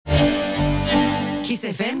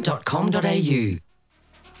kissfm.com.au.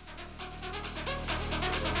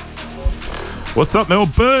 What's up,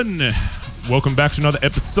 Melbourne? Welcome back to another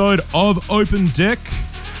episode of Open Deck.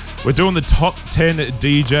 We're doing the top 10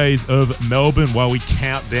 DJs of Melbourne while we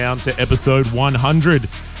count down to episode 100.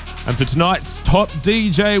 And for tonight's top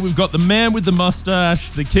DJ, we've got the man with the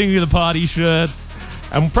mustache, the king of the party shirts,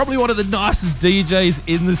 and probably one of the nicest DJs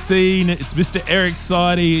in the scene. It's Mr. Eric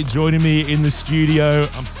SIDEY joining me in the studio.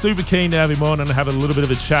 I'm super keen to have him on and have a little bit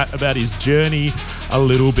of a chat about his journey a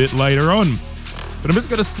little bit later on. But I'm just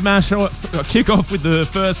going to kick off with the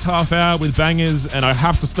first half hour with bangers, and I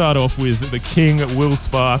have to start off with the king, Will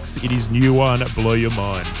Sparks, in his new one, Blow Your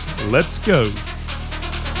Mind. Let's go.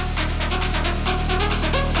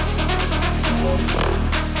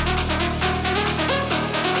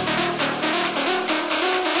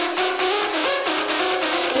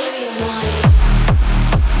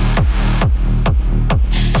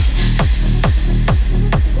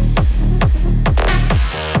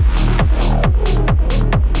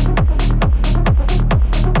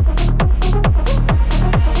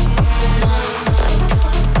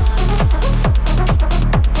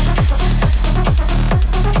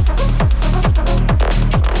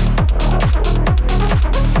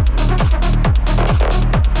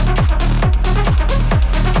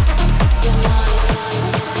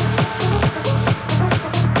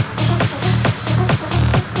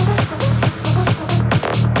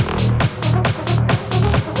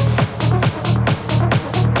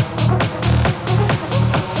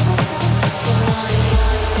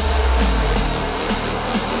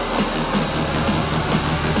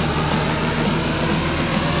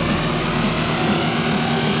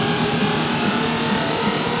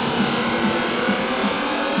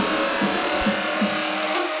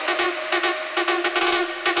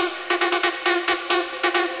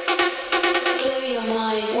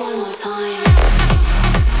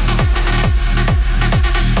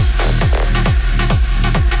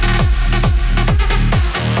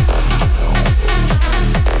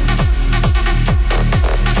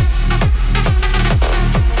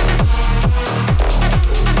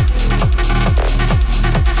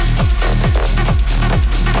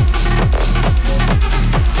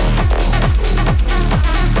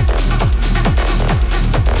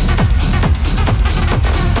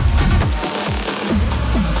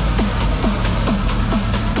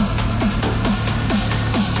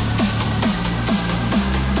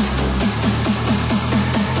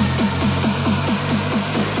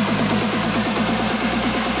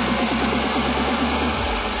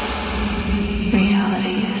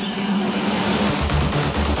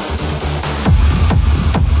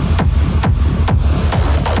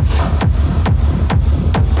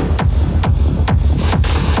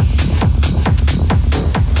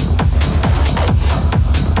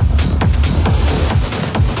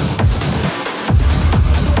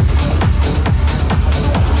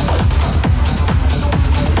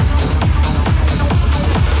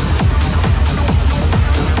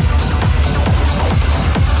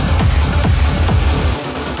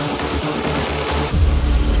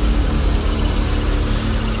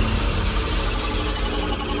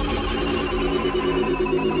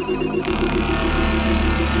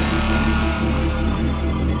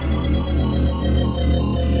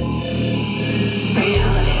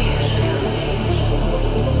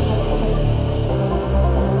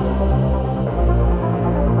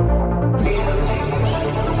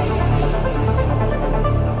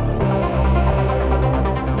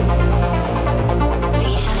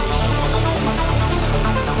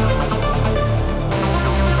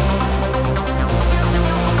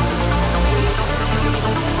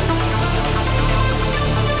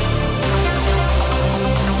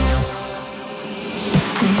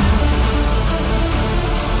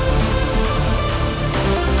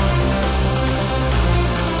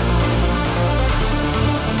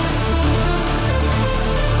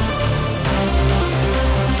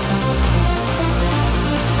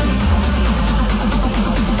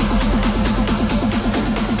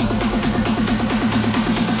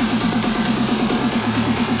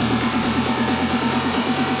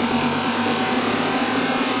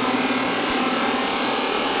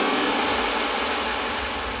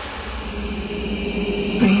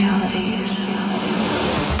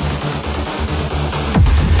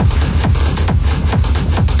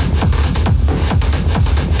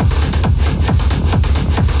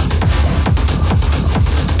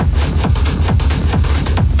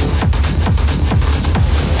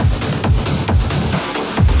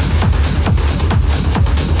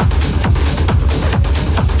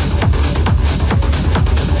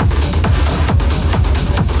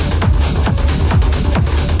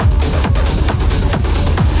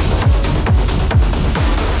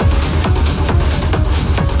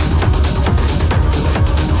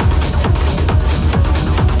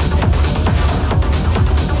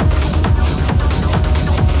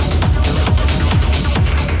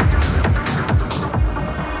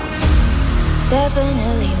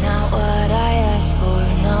 Definitely not what I asked for,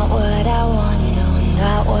 not what I want, no,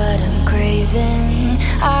 not what I'm craving.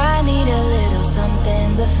 I need a little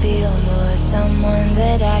something to feel more, someone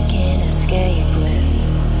that I can escape with.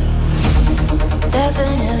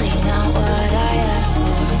 Definitely not what I asked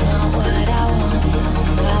for, not what I want, no,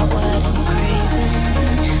 not what I'm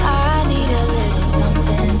craving. I need a little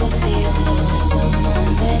something to feel more,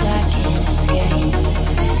 someone that I can escape with.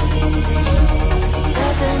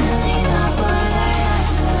 Definitely not what I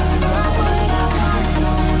asked for, not what I want,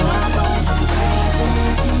 no, not what I'm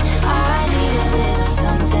craving. I need a little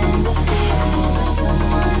something to feel more,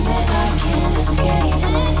 someone that I can escape.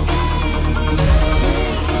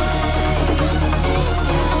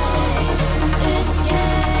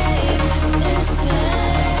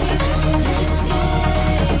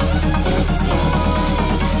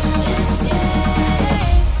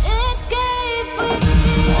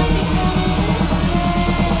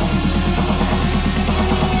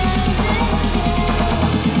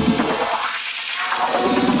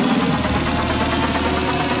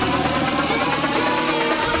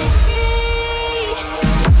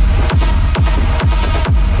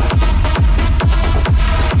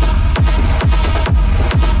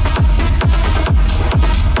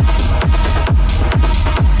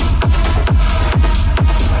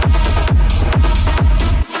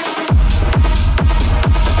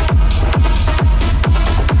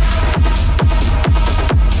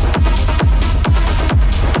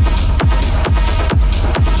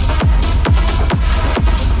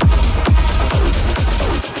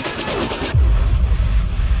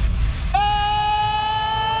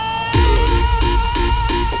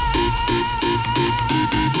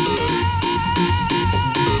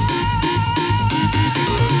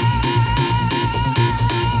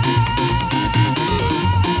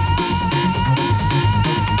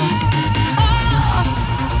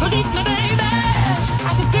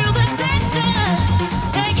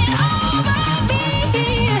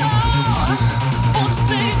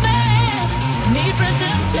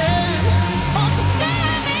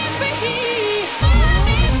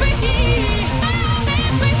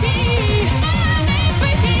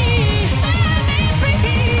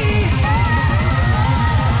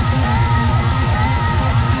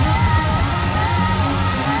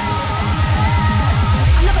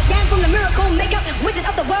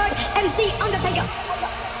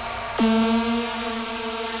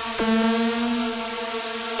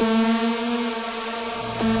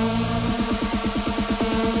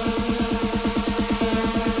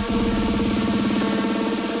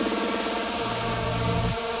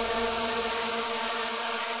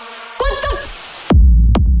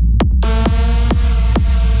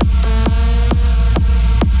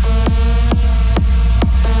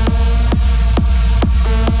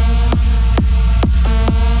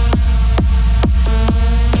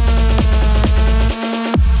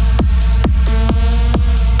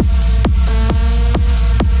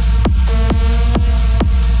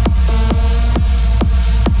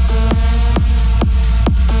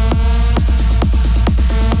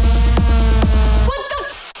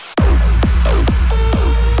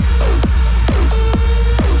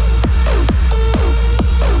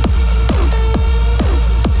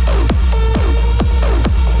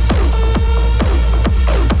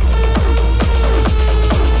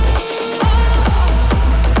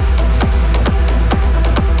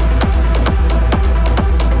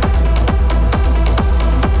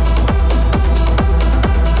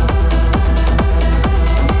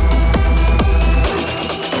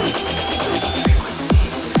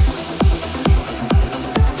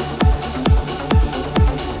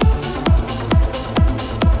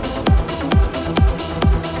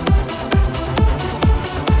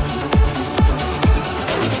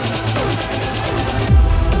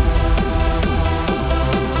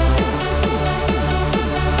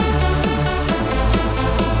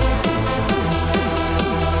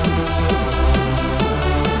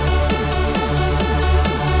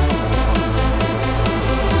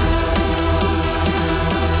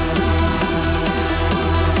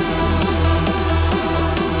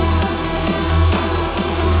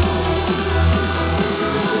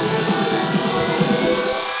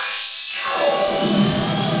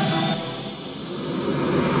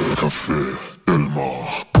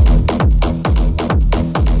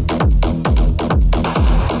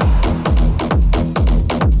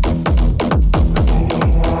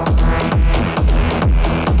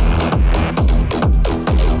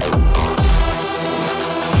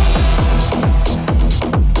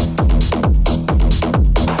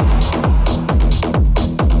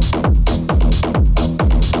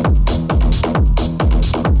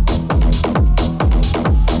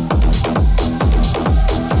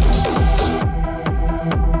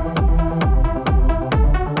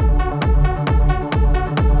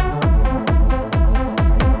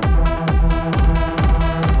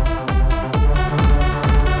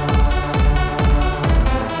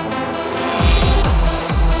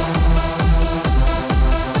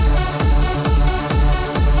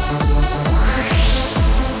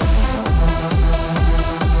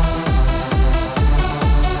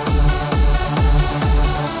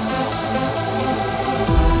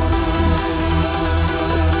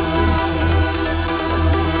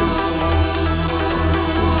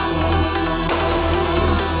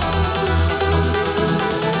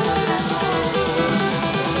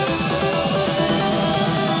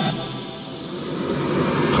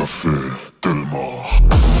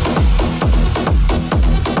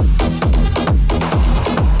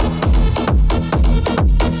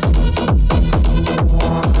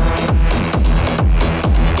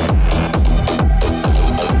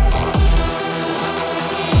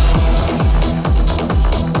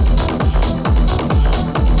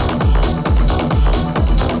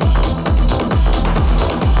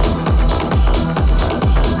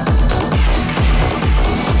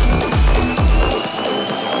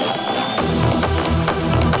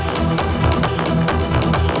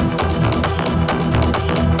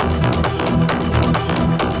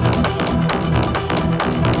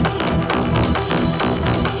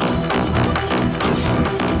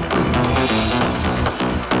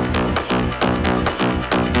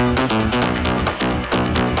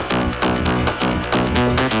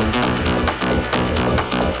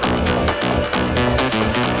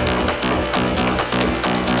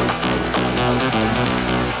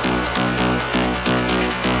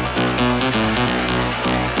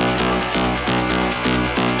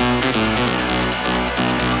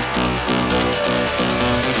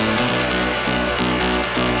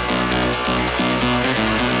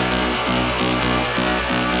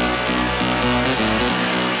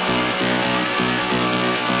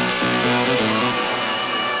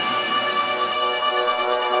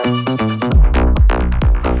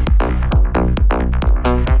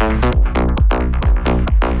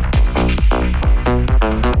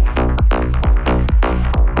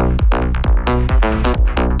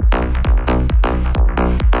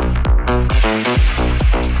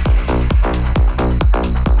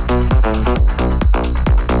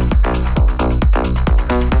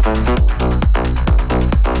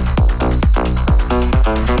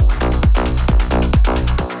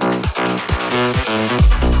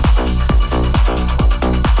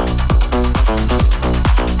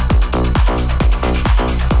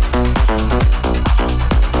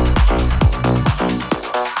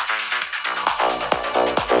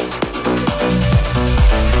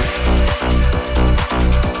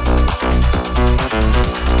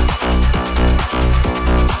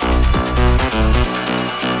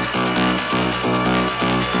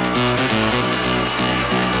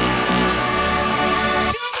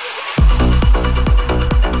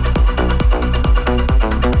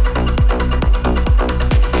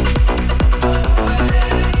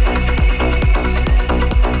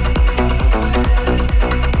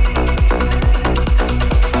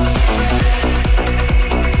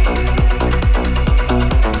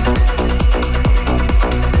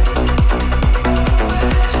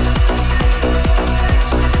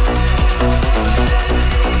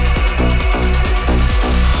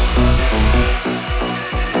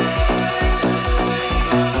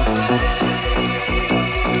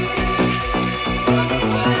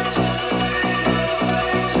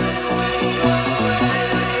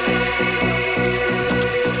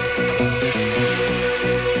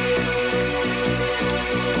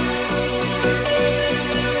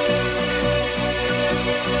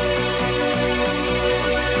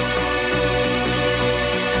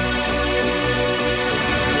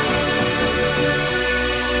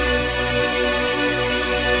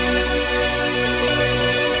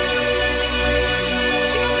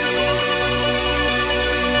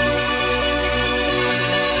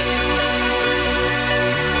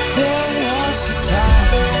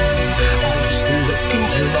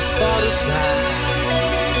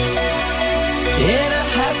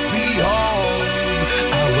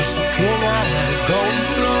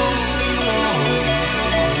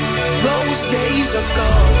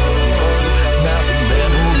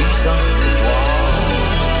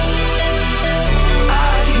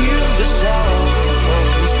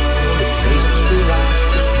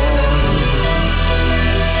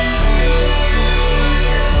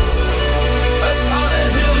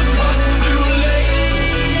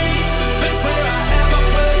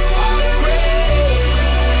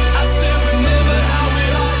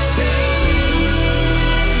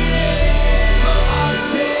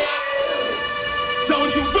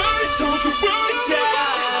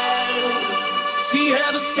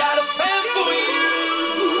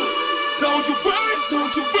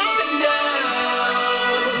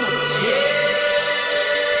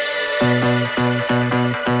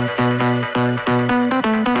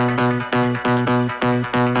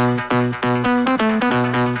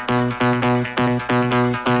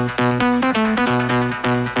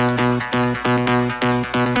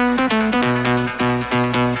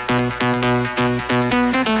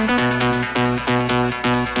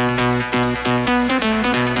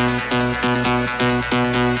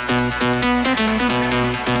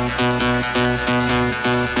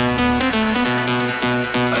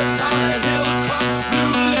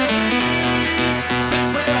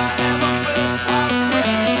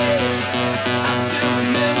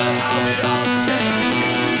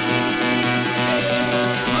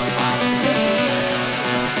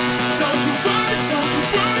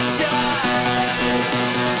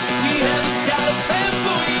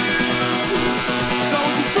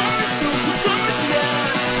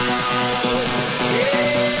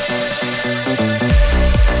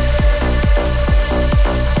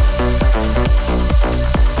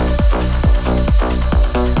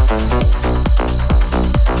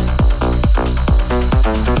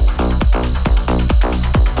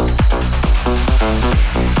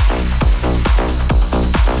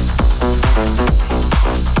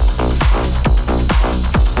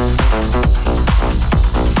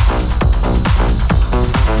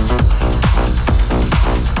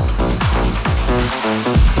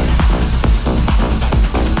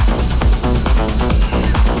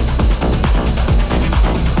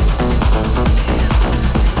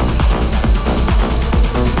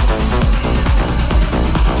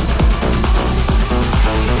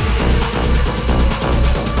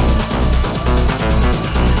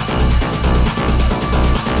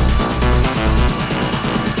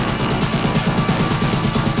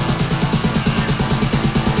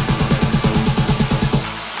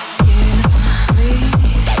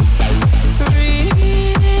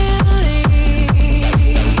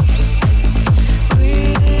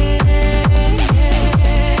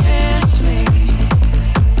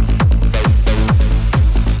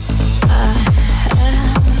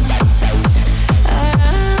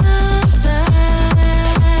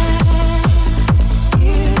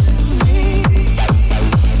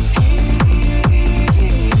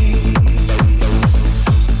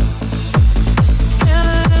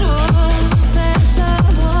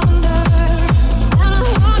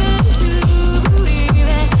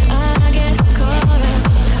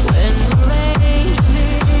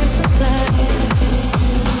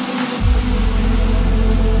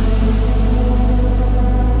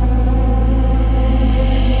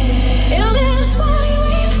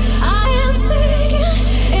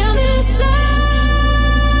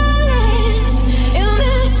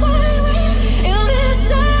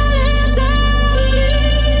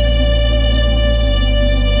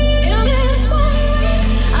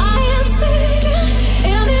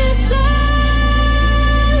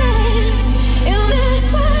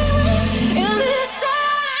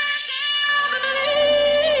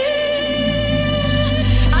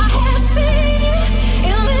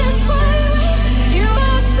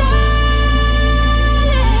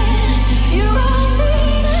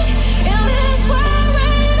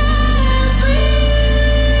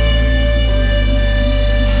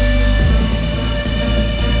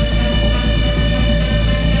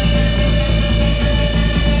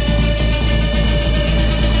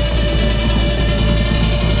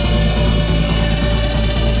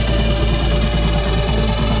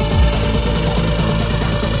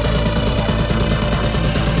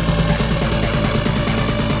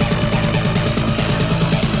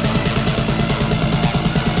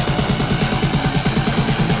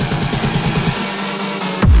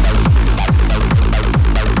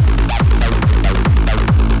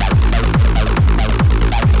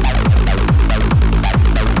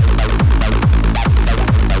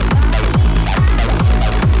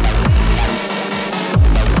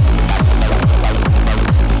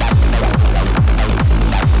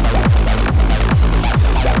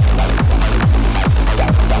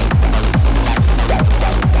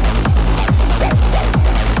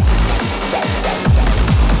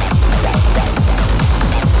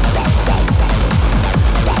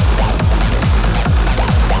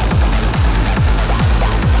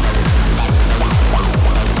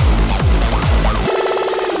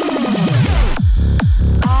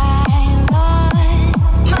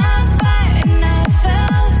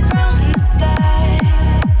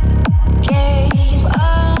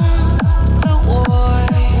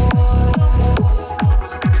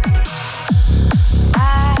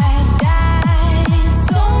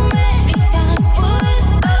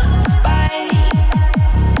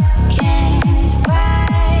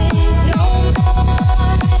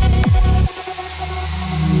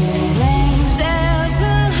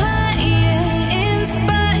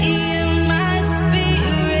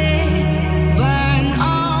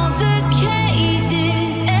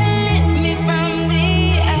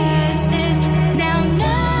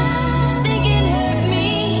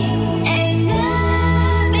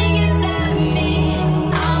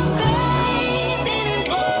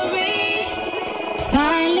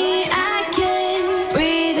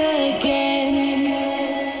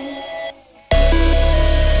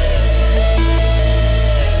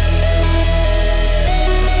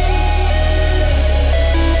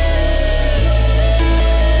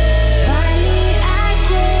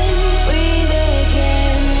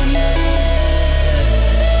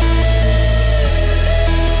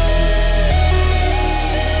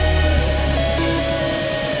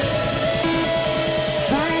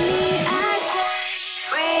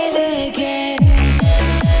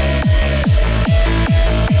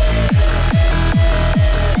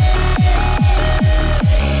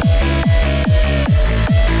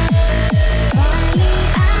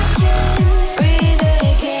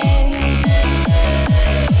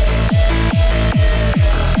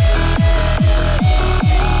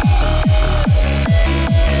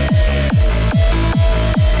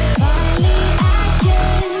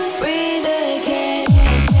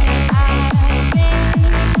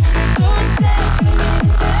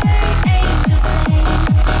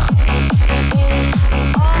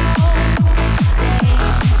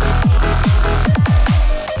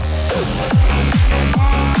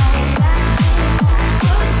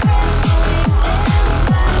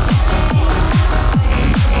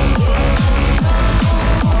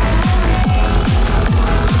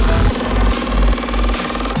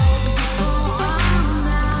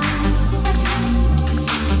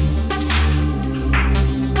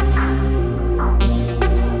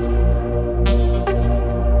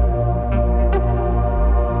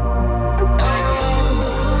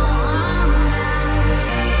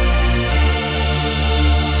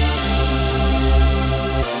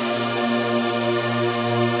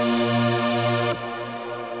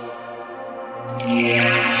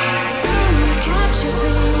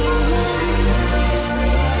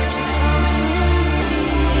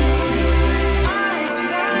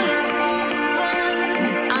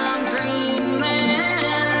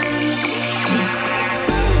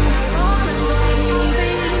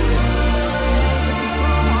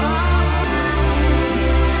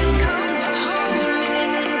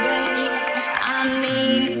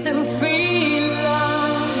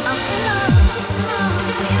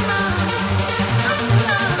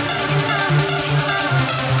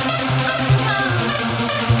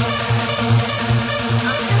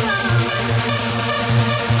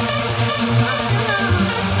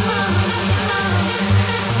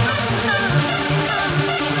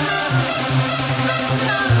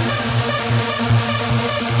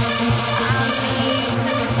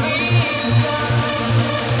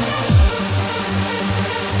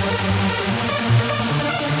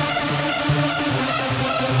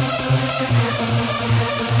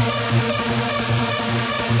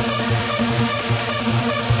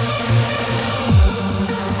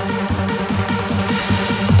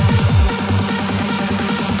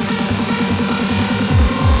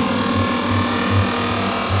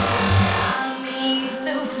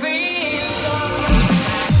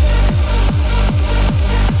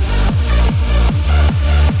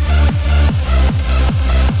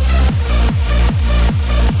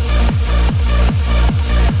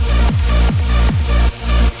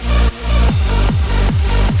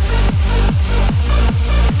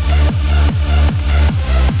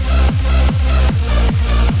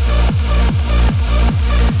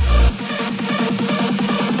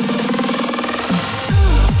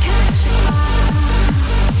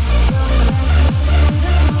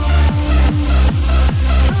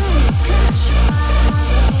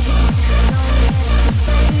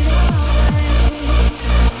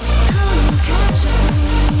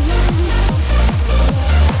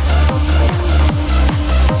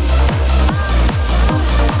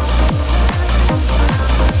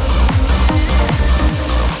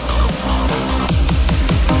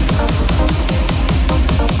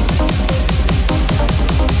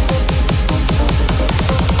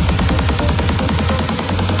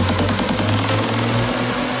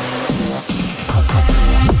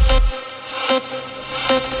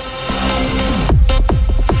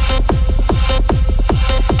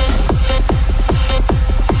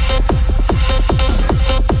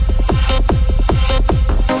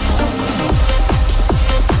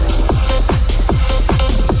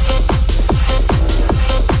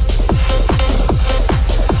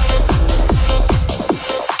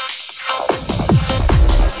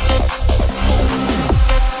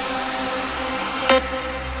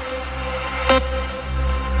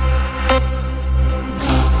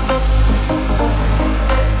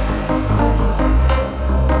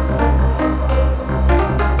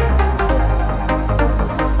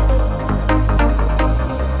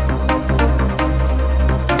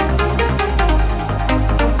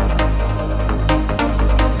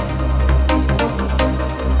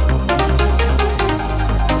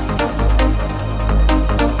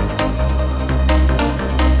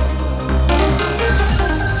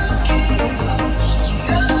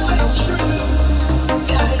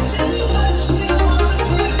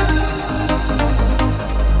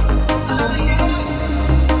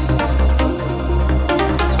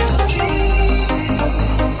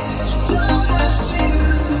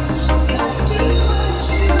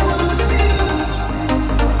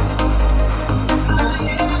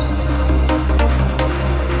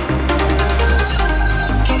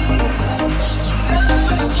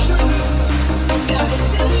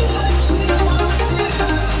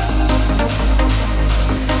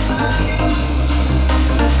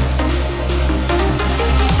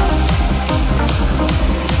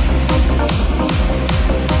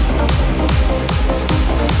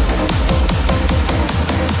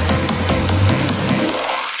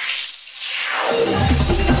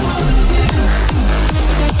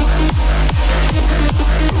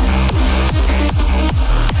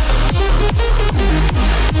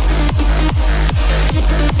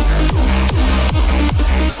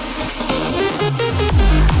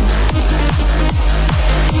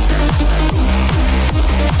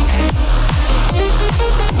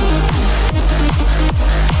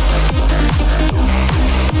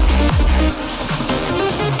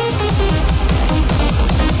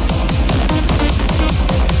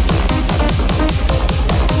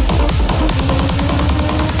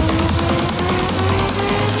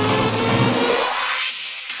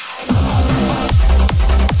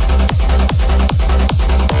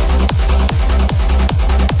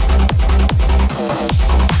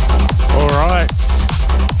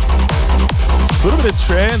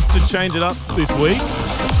 trance to change it up this week.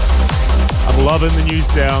 I'm loving the new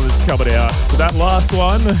sound that's coming out. So that last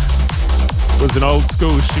one was an old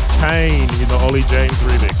school Chicane in the Ollie James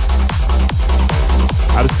remix.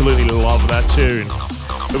 Absolutely love that tune.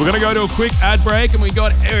 But we're going to go to a quick ad break and we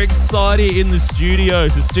got Eric Sidey in the studio,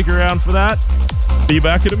 so stick around for that. Be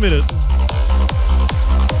back in a minute.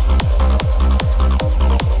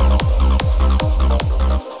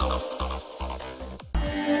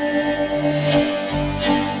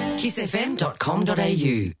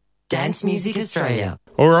 kissfm.com.au. Dance Music Australia.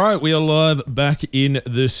 All right, we are live back in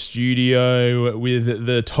the studio with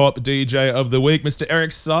the top DJ of the week, Mr.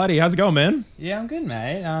 Eric Sidey. How's it going, man? Yeah, I'm good,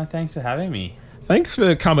 mate. Thanks for having me. Thanks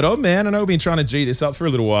for coming on, man. I know we've been trying to G this up for a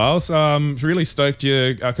little while, so I'm really stoked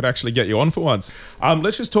I could actually get you on for once.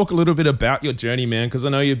 Let's just talk a little bit about your journey, man, because I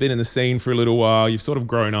know you've been in the scene for a little while. You've sort of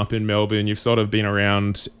grown up in Melbourne. You've sort of been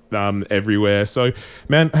around everywhere. So,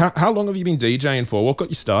 man, how long have you been DJing for? What got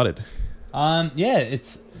you started? Yeah,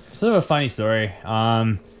 it's sort of a funny story.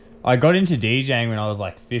 I got into DJing when I was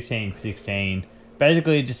like 15, 16.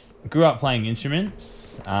 Basically, just grew up playing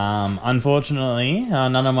instruments. Unfortunately,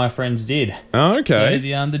 none of my friends did. Oh, okay.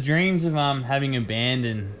 So the dreams of having a band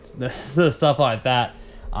and the sort of stuff like that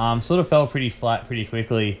sort of fell pretty flat pretty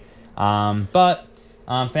quickly. But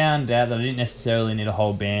found out that I didn't necessarily need a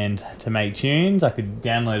whole band to make tunes. I could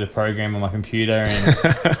download a program on my computer and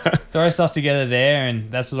throw stuff together there,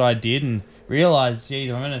 and that's what I did. And realised, geez,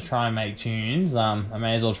 if I'm going to try and make tunes, I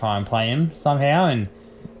may as well try and play them somehow. And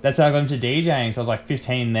that's how I got into DJing. So I was like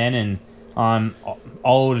 15 then, and I'm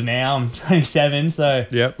old now. I'm 27, so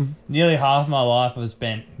yep. Nearly half my life was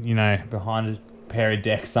spent, behind a pair of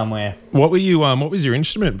decks somewhere. What were you? What was your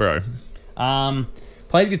instrument, bro?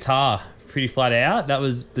 Played guitar pretty flat out. That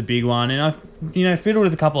was the big one, and I fiddled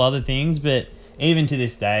with a couple other things. But even to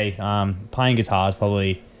this day, playing guitar is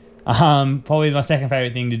probably my second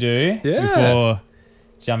favorite thing to do. Yeah. Before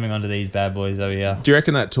jumping onto these bad boys over here. Do you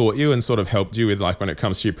reckon that taught you and sort of helped you with like when it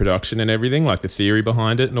comes to your production and everything, like the theory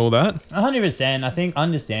behind it and all that? 100%. I think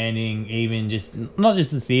understanding even just not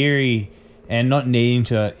just the theory and not needing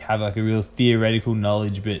to have like a real theoretical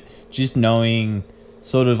knowledge, but just knowing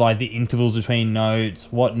sort of like the intervals between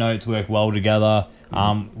notes, what notes work well together,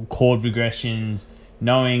 chord progressions,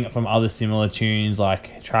 knowing from other similar tunes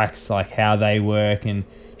like tracks, like how they work, and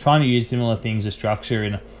trying to use similar things as structure.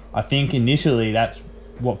 And I think initially that's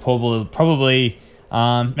what probably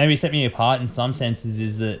maybe set me apart in some senses,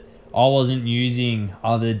 is that I wasn't using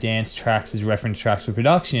other dance tracks as reference tracks for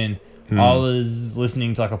production. I was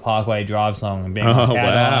listening to like a Parkway Drive song and being like, how do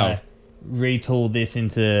I retool this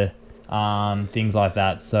into things like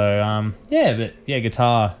that. So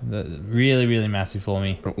guitar, really, really massive for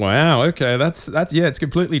me. Wow. Okay. That's it's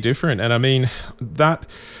completely different. And I mean,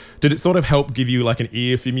 did it sort of help give you like an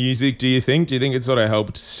ear for music? Do you think it sort of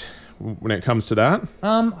helped when it comes to that?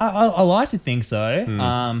 I like to think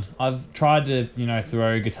so. I've tried to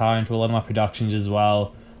throw guitar into a lot of my productions as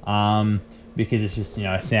well, because it's just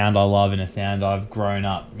a sound I love and a sound I've grown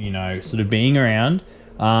up sort of being around.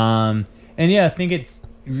 And yeah, I think it's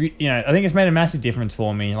made a massive difference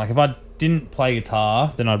for me. Like if I didn't play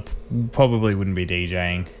guitar, then I probably wouldn't be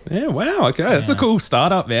DJing. Yeah, wow, okay. That's a cool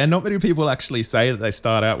startup, man. Not many people actually say that they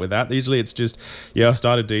start out with that. Usually it's just, I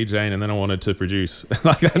started DJing and then I wanted to produce.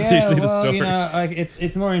 Like that's usually the story.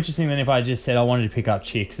 It's more interesting than if I just said I wanted to pick up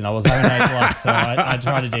chicks and I was having no luck, so I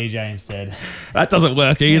tried to DJ instead. That doesn't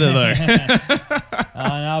work either, though.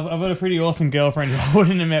 I've got a pretty awesome girlfriend who I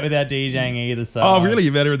wouldn't have met without DJing either. So really?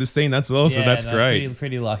 You met her at the scene? That's awesome. That's great.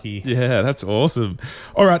 Pretty lucky. Yeah, that's awesome.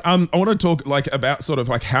 All right, I want to talk like about sort of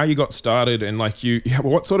like how you got started and like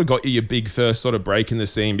what sort of got you your big first sort of break in the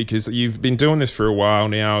scene, because you've been doing this for a while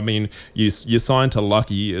now. I mean, you're signed to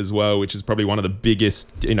Lucky as well, which is probably one of the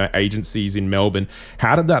biggest agencies in Melbourne.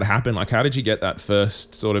 How did that happen? Like, how did you get that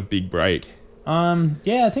first sort of big break?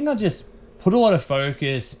 I think I just put a lot of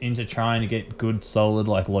focus into trying to get good, solid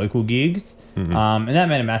like local gigs, and that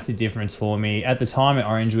made a massive difference for me at the time at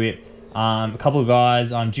Orange Whip. A couple of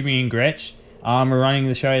guys, Jimmy and Gretsch, were running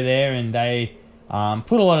the show there, and they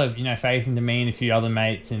put a lot of faith into me and a few other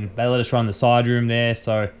mates, and they let us run the side room there.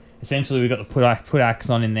 So essentially we got to put acts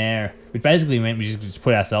on in there, which basically meant we just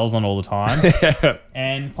put ourselves on all the time.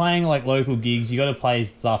 And playing like local gigs, you got to play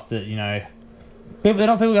stuff that they're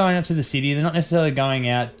not people going out to the city. They're not necessarily going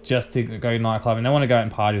out just to go to nightclub, and they want to go out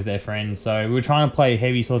and party with their friends. So we were trying to play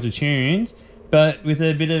heavy sorts of tunes, but with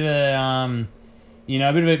a bit of a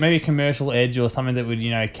maybe a commercial edge or something that would,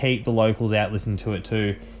 keep the locals out listening to it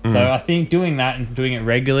too. So I think doing that and doing it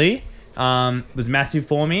regularly was massive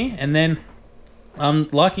for me. And then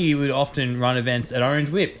Lucky would often run events at Orange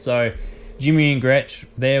Whip. So Jimmy and Gretsch,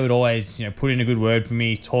 they would always, put in a good word for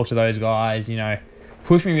me, talk to those guys,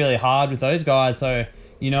 push me really hard with those guys. So,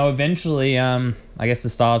 eventually, I guess the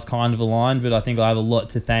stars kind of aligned, but I think I have a lot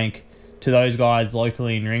to thank to those guys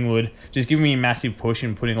locally in Ringwood, just giving me a massive push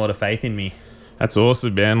and putting a lot of faith in me. That's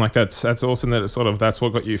awesome, man. Like that's awesome that it's that's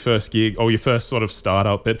what got you first gig or your first sort of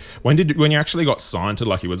startup. But when you actually got signed to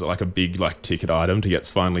Lucky, was it like a big ticket item to get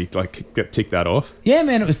tick that off? Yeah,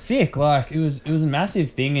 man, it was sick. Like it was a massive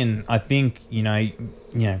thing, and I think you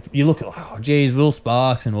look at Will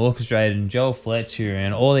Sparks and Orchestrated and Joel Fletcher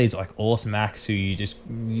and all these awesome acts who you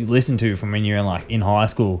listen to from when you're in high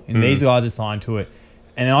school, and these guys are signed to it,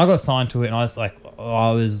 and then I got signed to it, and I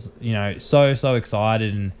was so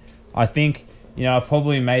excited, and I think. I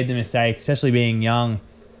probably made the mistake, especially being young,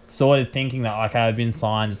 sort of thinking that I've been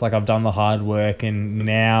signed, just I've done the hard work and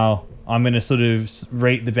now I'm going to sort of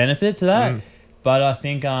reap the benefits of that. But I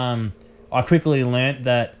think I quickly learnt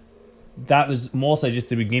that was more so just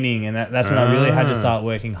the beginning, and that's when I really had to start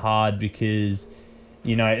working hard because,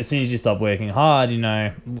 as soon as you stop working hard,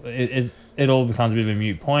 it all becomes a bit of a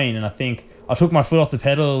moot point. And I think I took my foot off the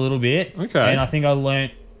pedal a little bit. Okay. And I think I've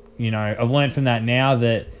learnt from that now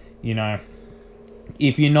that,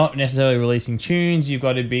 if you're not necessarily releasing tunes, you've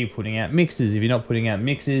got to be putting out mixes. If you're not putting out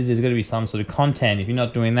mixes, there's got to be some sort of content. If you're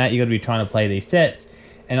not doing that, you've got to be trying to play these sets.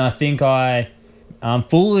 And I think I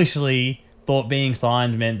foolishly thought being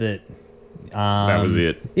signed meant that... that was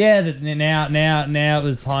it. Yeah, that now it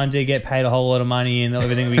was time to get paid a whole lot of money and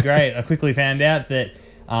everything would be great. I quickly found out that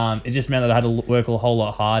it just meant that I had to work a whole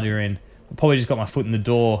lot harder, and I probably just got my foot in the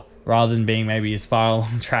door rather than being maybe as far along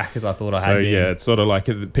the track as I thought I had been. So, yeah, it's sort of like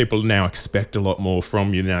people now expect a lot more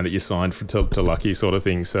from you now that you're signed to Lucky sort of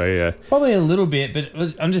thing. So, yeah. Probably a little bit, but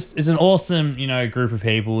it's an awesome, group of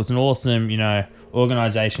people. It's an awesome,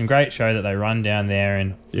 organisation. Great show that they run down there,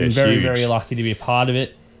 and I'm very, very lucky to be a part of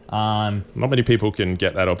it. Not many people can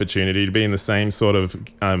get that opportunity to be in the same sort of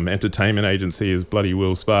entertainment agency as bloody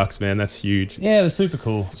Will Sparks, man. That's huge. Yeah, it was super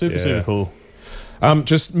cool. Super cool.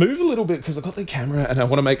 Just move a little bit because I've got the camera and I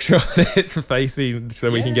want to make sure that it's facing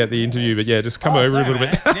so we can get the interview. But yeah, just come over a little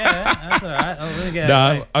bit. Yeah, that's all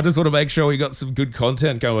right. I just want to make sure we got some good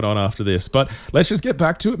content going on after this. But let's just get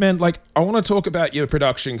back to it, man. I want to talk about your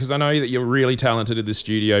production because I know that you're really talented at the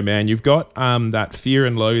studio, man. You've got that Fear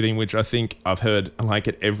and Loathing, which I think I've heard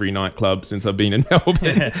at every nightclub since I've been in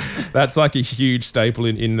Melbourne. That's a huge staple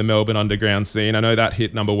in the Melbourne underground scene. I know that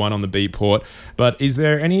hit number 1 on the Beatport. But is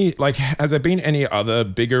there any, has there been any other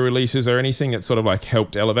bigger releases or anything that sort of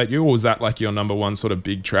helped elevate you, or was that your number 1 sort of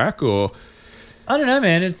big track? Or I don't know,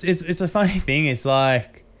 man. It's a funny thing. It's there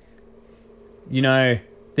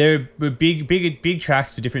were big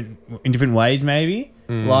tracks in different ways, maybe.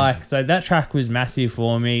 So that track was massive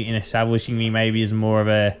for me in establishing me maybe as more of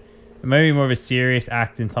a serious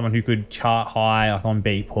act and someone who could chart high on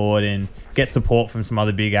Beatport and get support from some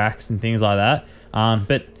other big acts and things like that.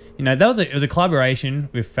 But it was a collaboration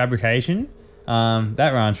with Fabrication.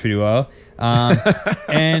 That rhymes pretty well.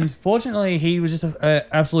 And fortunately, he was just an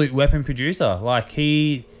absolute weapon producer.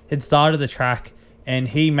 He had started the track and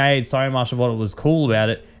he made so much of what was cool about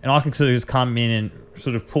it. And I could sort of just come in and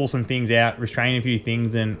sort of pull some things out, restrain a few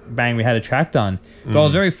things, and bang, we had a track done. But I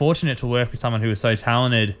was very fortunate to work with someone who was so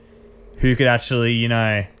talented, who could actually,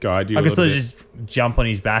 guide you. I could sort of just jump on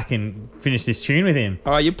his back and finish this tune with him.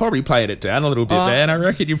 Oh, you probably played it down a little bit, man. I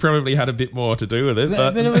reckon you probably had a bit more to do with it.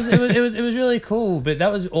 But it was really cool. But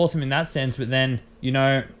that was awesome in that sense. But then,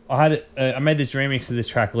 I made this remix of this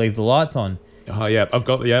track, Leave the Lights On. Oh, yeah, I've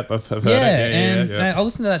heard it. Yeah. I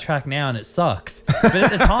listen to that track now and it sucks. But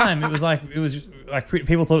at the time, it was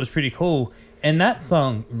people thought it was pretty cool. And that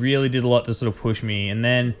song really did a lot to sort of push me. And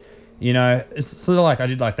then, it's sort of I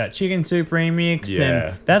did that Chicken Soup remix,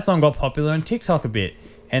 and that song got popular on TikTok a bit.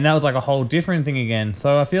 And that was a whole different thing again.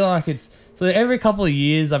 So I feel it's... So every couple of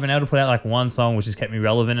years, I've been able to put out one song which has kept me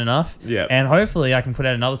relevant enough. Yeah. And hopefully I can put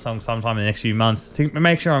out another song sometime in the next few months to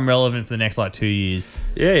make sure I'm relevant for the next 2 years.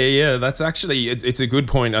 Yeah. That's actually, it's a good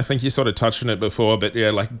point. I think you sort of touched on it before, but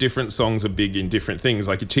yeah, different songs are big in different things.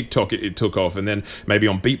 Your TikTok, it took off, and then maybe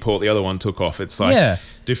on Beatport, the other one took off. It's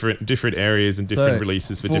different areries and different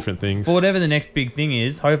releases for different things. For whatever the next big thing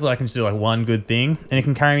is, hopefully I can just do one good thing and it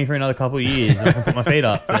can carry me for another couple of years and I can put my feet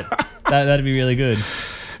up. But that'd be really good.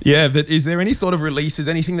 Yeah, but is there any sort of releases,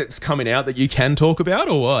 anything that's coming out that you can talk about,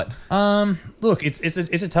 or what? Look, it's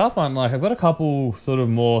a tough one. I've got a couple sort of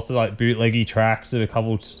more bootleggy tracks of a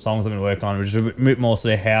couple songs I've been working on, which are a bit more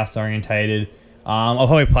sort of house orientated. I'll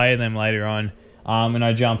probably play them later on when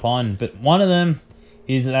I jump on. But one of them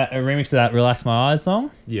is a remix of that "Relax My Eyes" song.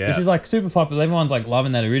 Yeah, which is super popular. Everyone's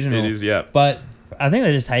loving that original. It is, yeah. But I think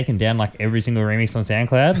they're just taking down like every single remix on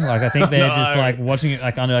SoundCloud. Like I think they're just like watching it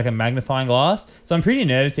like under like a magnifying glass. So I'm pretty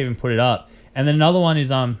nervous to even put it up. And then another one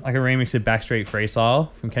is like a remix of Backstreet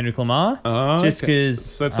Freestyle from Kendrick Lamar. Oh, just because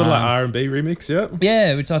so it's sort of like R&B remix, yeah.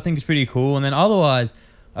 Yeah, which I think is pretty cool. And then otherwise,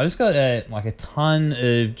 I just got like a ton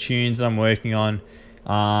of tunes that I'm working on.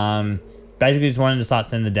 Basically, just wanted to start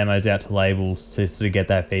sending the demos out to labels to sort of get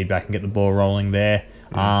that feedback and get the ball rolling there.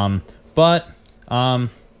 You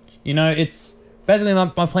know, it's basically my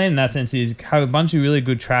plan in that sense is have a bunch of really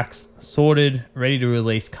good tracks sorted, ready to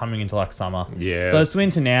release coming into like summer. Yeah. So it's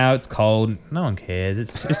winter now. It's cold. No one cares.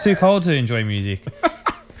 It's too cold to enjoy music.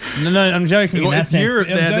 No, I'm joking in that sense. Europe,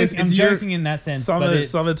 man. I'm joking in that sense.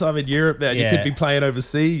 Summertime in Europe, man. Yeah. You could be playing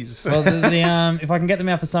overseas. Well, if I can get them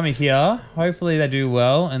out for summer here, hopefully they do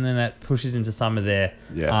well, and then that pushes into summer there.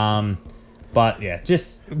 Yeah. But yeah,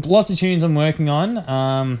 just lots of tunes I'm working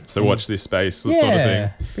on. So watch this space, sort of thing.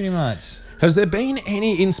 Yeah, pretty much. Has there been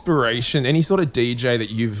any inspiration, any sort of DJ that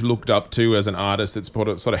you've looked up to as an artist that's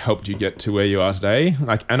sort of helped you get to where you are today?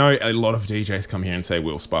 Like, I know a lot of DJs come here and say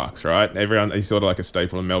Will Sparks, right? Everyone, he's sort of like a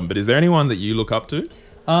staple in Melbourne. But is there anyone that you look up to?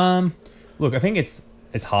 Look, I think it's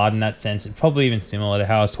hard in that sense. It's probably even similar to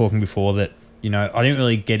how I was talking before that, you know, I didn't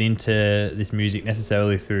really get into this music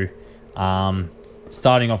necessarily through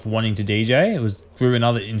starting off wanting to DJ. It was through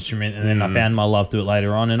another instrument, and then I found my love to it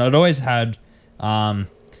later on. And I'd always had...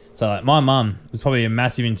 So like my mum was probably a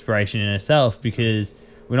massive inspiration in herself because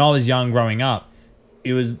when I was young growing up,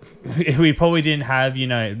 we probably didn't have, you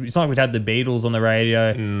know, it's not like we'd have the Beatles on the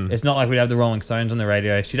radio. It's not like we'd have the Rolling Stones on the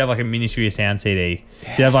radio. She'd have like a Ministry of Sound CD.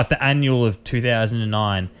 She'd have like the annual of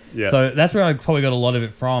 2009. Yeah. So that's where I probably got a lot of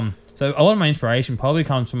it from. So a lot of my inspiration probably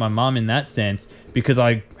comes from my mum in that sense because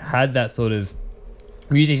I had that sort of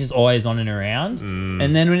music just always on and around.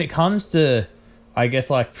 And then when it comes to, I guess,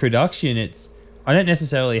 like production, I don't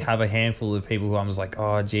necessarily have a handful of people who I'm just like,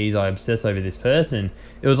 oh, geez, I obsess over this person.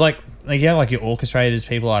 It was like you have like your orchestrators,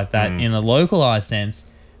 people like that in a localized sense.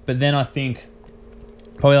 But then I think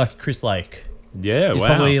probably like Chris Lake. Yeah, He's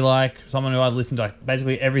probably like someone who I've listened to like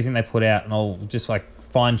basically everything they put out, and I'll just like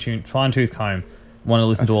fine-tooth comb. Want to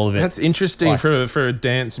listen to all of it. That's interesting for a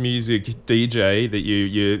dance music DJ that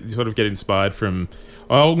you sort of get inspired from.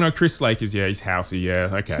 Oh no, Chris Lake is he's housey,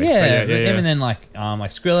 okay. Yeah, so even then like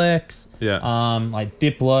Skrillex, like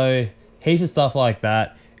Diplo, heaps of stuff like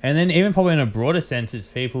that. And then even probably in a broader sense, it's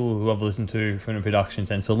people who I've listened to from a production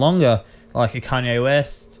sense for longer, like a Kanye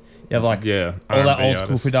West. You have like all that old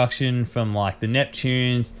school production from like the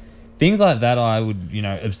Neptunes, things like that. I would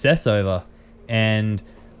obsess over, and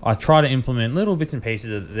I try to implement little bits and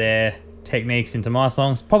pieces of their techniques into my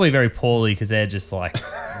songs, probably very poorly because they're just like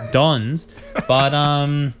dons. But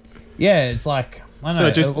it's like I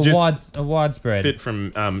don't know, a widespread bit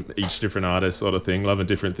from each different artist sort of thing, loving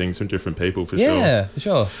different things from different people for sure. Yeah, for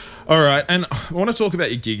sure. All right, and I want to talk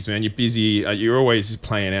about your gigs, man. You're busy, you're always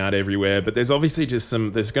playing out everywhere, but there's obviously there's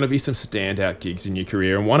going to be some standout gigs in your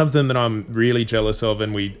career, and one of them that I'm really jealous of,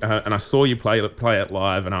 and I saw you play it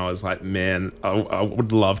live, and I was like, man, I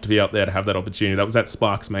would love to be up there to have that opportunity. That was at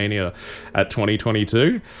Sparks Mania at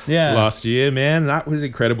 2022 last year, man. That was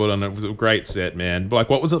incredible, and it was a great set, man. Like,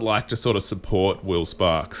 what was it like to sort of support Will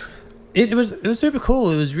Sparks? It was super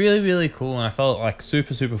cool. It was really, really cool, and I felt like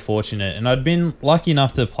super, super fortunate. And I'd been lucky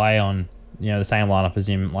enough to play on the same lineup as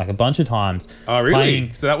him like a bunch of times. Oh,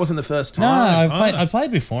 really? So that wasn't the first time? No, I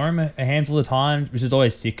played before him a handful of times, which is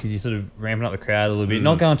always sick because you're sort of ramping up the crowd a little bit,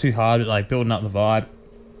 not going too hard, but like building up the vibe.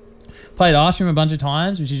 Played after him a bunch of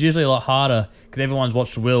times, which is usually a lot harder because everyone's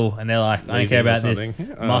watched Will and they're like, I don't care about this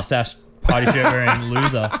mustache party shirt wearing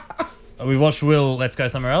loser. We watched Will, let's go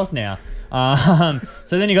somewhere else now.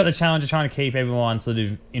 So then you got the challenge of trying to keep everyone sort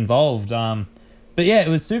of involved. But yeah, it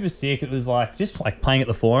was super sick. It was like just like playing at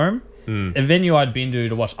the Forum, a venue I'd been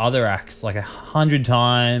to watch other acts like 100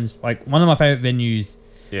 times. Like one of my favorite venues,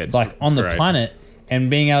 it's on the planet,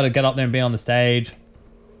 and being able to get up there and be on the stage,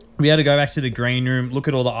 be able to go back to the green room, look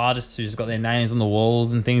at all the artists who just got their names on the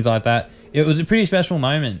walls and things like that. It was a pretty special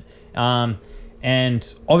moment.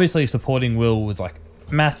 And obviously supporting Will was like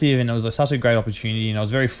massive, and it was such a great opportunity, and I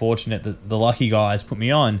was very fortunate that the lucky guys put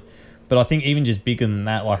me on. But I think even just bigger than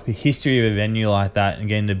that, like the history of a venue like that, and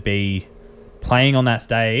getting to be playing on that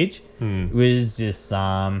stage was just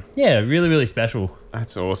really, really special.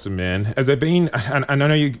 That's awesome, man. Has there been, and I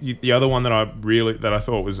know you the other one that I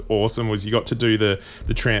thought was awesome was you got to do the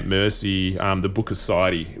Tramp Mercy, the Book of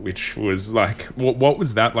SIDEY, which was like, what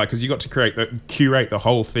was that like? Because you got to curate the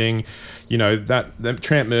whole thing. That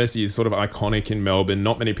Tramp Mercy is sort of iconic in Melbourne.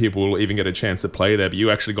 Not many people will even get a chance to play there, but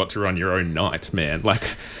you actually got to run your own night, man. Like,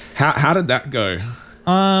 how did that go?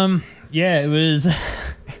 It was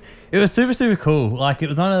It was super, super cool. Like, it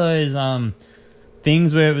was one of those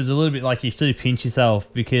things where it was a little bit like you sort of pinch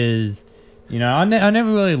yourself because, you know, I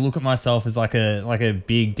never really look at myself as like a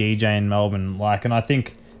big DJ in Melbourne. Like, and I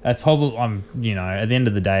think that's probably, you know, at the end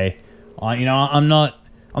of the day, I'm not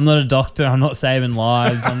a doctor. I'm not saving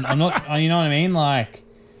lives. I'm not, you know what I mean? Like,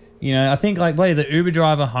 you know, I think like, buddy, the Uber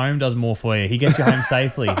driver home does more for you. He gets you home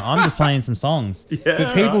safely. I'm just playing some songs. Yeah,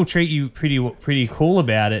 but people treat you pretty cool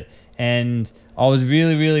about it. And I was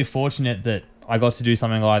really, really fortunate that I got to do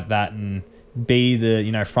something like that and be the,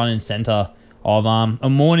 you know, front and center of a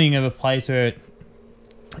morning of a place where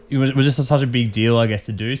it was just such a big deal, I guess,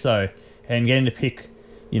 to do so. And getting to pick,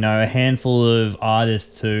 you know, a handful of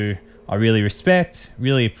artists who I really respect,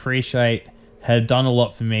 really appreciate, had done a lot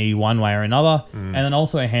for me one way or another, and then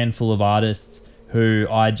also a handful of artists who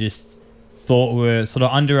I just thought were sort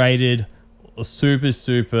of underrated or super,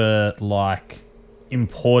 super, like,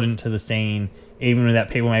 important to the scene, even without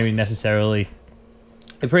people maybe necessarily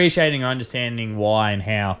appreciating or understanding why and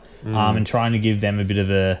how, and trying to give them a bit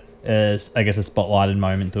of a spotlighted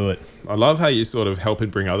moment to it. I love how you sort of help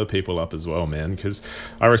and bring other people up as well, man, because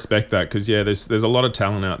I respect that because, yeah, there's a lot of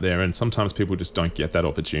talent out there and sometimes people just don't get that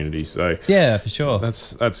opportunity. So yeah, for sure.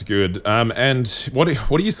 That's good. And what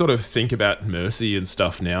do you sort of think about Mercy and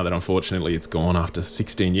stuff now that unfortunately it's gone after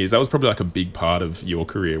 16 years? That was probably like a big part of your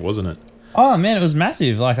career, wasn't it? Oh, man, it was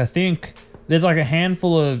massive. Like, I think there's like a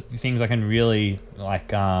handful of things I can really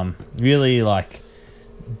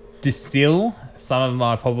distill some of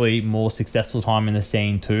my probably more successful time in the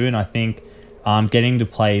scene too, and I think getting to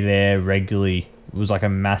play there regularly was like a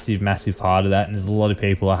massive, massive part of that, and there's a lot of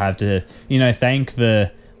people I have to, you know, thank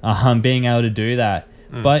for being able to do that.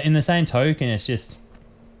 But in the same token, it's just,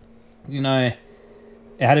 you know,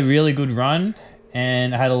 it had a really good run,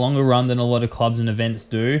 and it had a longer run than a lot of clubs and events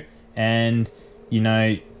do, and, you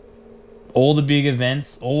know, all the big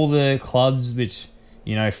events, all the clubs which,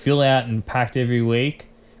 you know, fill out and packed every week,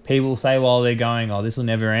 people say while they're going, oh, this will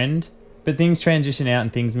never end. But things transition out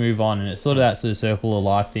and things move on, and it's sort of that sort of circle of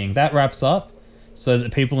life thing. That wraps up so that the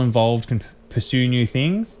people involved can pursue new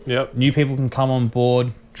things. Yep. New people can come on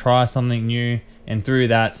board, try something new, and through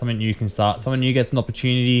that, something new can start. Someone new gets an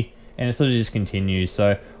opportunity, and it sort of just continues.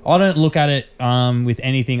 So I don't look at it with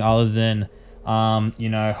anything other than, you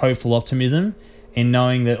know, hopeful optimism in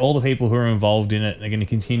knowing that all the people who are involved in it are going to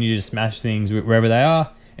continue to smash things wherever they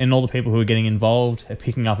are. And all the people who are getting involved are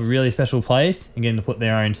picking up a really special place and getting to put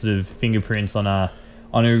their own sort of fingerprints on a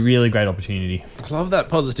really great opportunity. I love that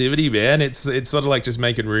positivity, man. It's sort of like just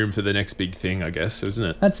making room for the next big thing, I guess, isn't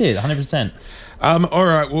it? That's it, 100%. All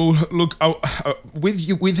right. Well, look,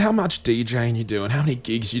 with how much DJing you do and how many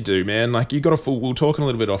gigs you do, man, like we were talking a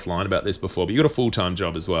little bit offline about this before, but you got a full-time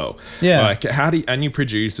job as well. Yeah. Like and you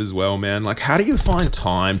produce as well, man. Like how do you find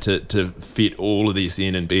time to fit all of this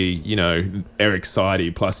in and be, you know, Eric Sidey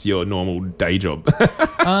plus your normal day job?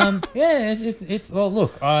 Yeah, it's well,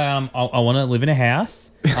 look, I want to live in a house.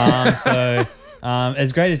 So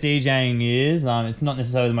as great as DJing is, it's not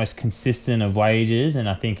necessarily the most consistent of wages, and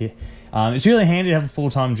I think it's really handy to have a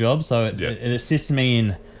full-time job, so it assists me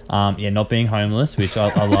in not being homeless, which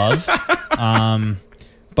I love.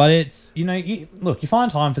 But it's, you know, you find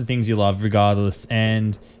time for the things you love regardless,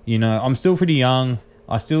 and, you know, I'm still pretty young.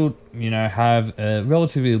 I still, you know, have a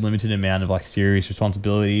relatively limited amount of like serious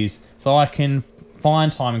responsibilities, so I can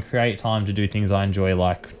find time and create time to do things I enjoy,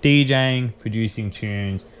 like DJing, producing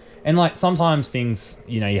tunes, and like sometimes things,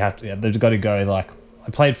 you know, they've got to go. Like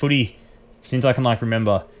I played footy since I can like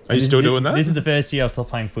remember. Are you still doing that? This is the first year I've stopped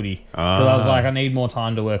playing footy because I was like, I need more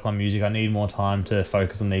time to work on music. I need more time to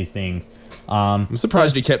focus on these things. I'm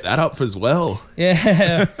surprised you kept that up as well.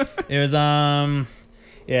 Yeah, it was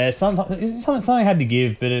sometimes something I had to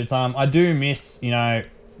give, but it's I do miss, you know,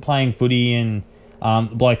 playing footy, and the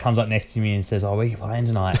bloke comes up next to me and says, "Oh, where are you playing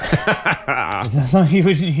tonight?" It's something you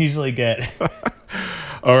wouldn't usually get.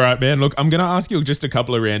 All right, man. Look, I'm gonna ask you just a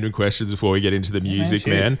couple of random questions before we get into the music,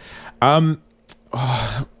 man.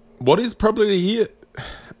 What is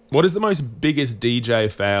the most biggest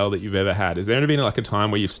DJ fail that you've ever had? Has there ever been like a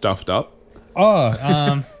time where you've stuffed up?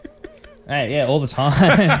 Hey, yeah, all the time.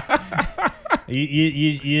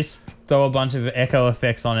 you just throw a bunch of echo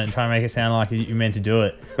effects on it and try and make it sound like you meant to do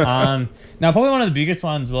it. Now, probably one of the biggest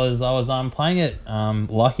ones was I was playing at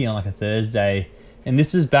Lucky on like a Thursday, and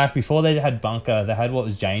this was back before they had Bunker. They had what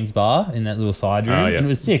was Jane's Bar in that little side room, and it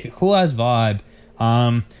was sick, cool as vibe.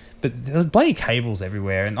 But there was bloody cables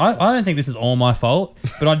everywhere, and I don't think this is all my fault,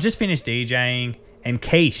 but I just finished DJing, and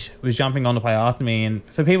Keish was jumping on to play after me, and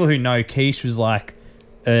for people who know, Keish was like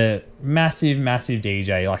a massive, massive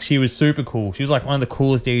DJ. Like, she was super cool. She was like one of the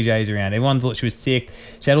coolest DJs around. Everyone thought she was sick.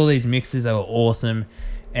 She had all these mixes that were awesome,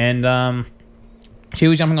 And she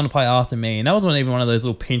was jumping on to play after me, and that wasn't even one of those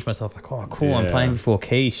little pinch myself like, oh cool, I'm playing before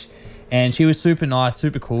Keish. And she was super nice,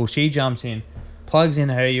 super cool. She jumps in, plugs in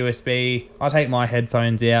her USB. I take my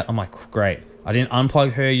headphones out. I'm like, great. I didn't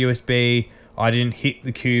unplug her USB. I didn't hit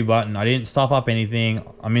the Q button. I didn't stuff up anything.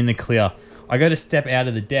 I'm in the clear. I go to step out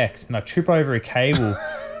of the decks and I trip over a cable,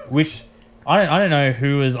 which I don't know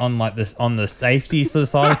who was on like this on the safety sort of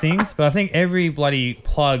side of things, but I think every bloody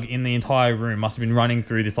plug in the entire room must have been running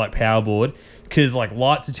through this like power board, because like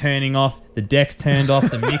lights are turning off, the deck's turned off,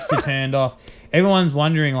 the mixer turned off. Everyone's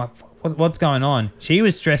wondering like, what's going on? She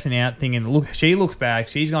was stressing out, thinking, look, she looks back,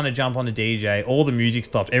 she's going to jump on the DJ, all the music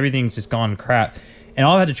stopped, everything's just gone crap. And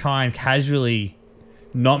I've had to try and casually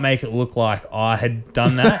not make it look like I had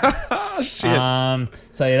done that. Shit.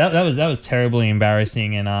 So yeah, that was terribly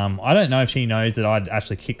embarrassing, and I don't know if she knows that I'd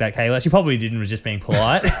actually kicked that cable. She probably didn't, was just being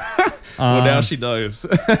polite. Well, now she knows.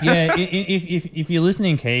 Yeah, if you're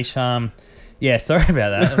listening, Keish, yeah, sorry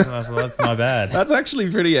about that. That's my bad. That's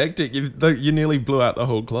actually pretty hectic. You nearly blew out the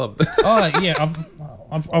whole club. Oh yeah,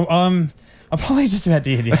 I'm probably just about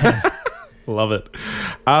dead. Yeah. Love it.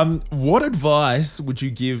 What advice would you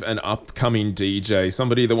give an upcoming DJ,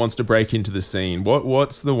 somebody that wants to break into the scene?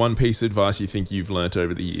 What's the one piece of advice you think you've learnt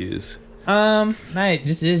over the years? Mate,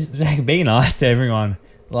 just be nice to everyone.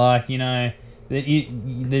 Like, you know,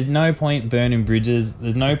 there's no point burning bridges.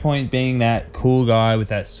 There's no point being that cool guy with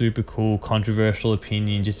that super cool controversial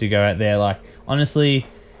opinion just to go out there. Like, honestly,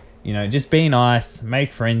 you know, just be nice,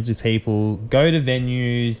 make friends with people, go to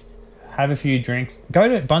venues, have a few drinks, go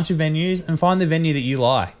to a bunch of venues and find the venue that you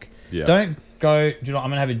like. Yeah. Don't go, I'm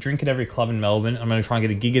going to have a drink at every club in Melbourne. I'm going to try and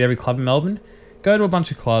get a gig at every club in Melbourne. Go to a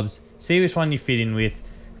bunch of clubs, see which one you fit in with,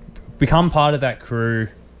 become part of that crew,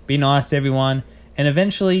 be nice to everyone, and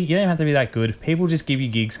eventually you don't have to be that good. People just give you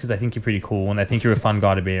gigs because they think you're pretty cool and they think you're a fun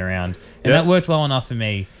guy to be around. And that worked well enough for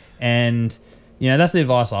me. And, you know, that's the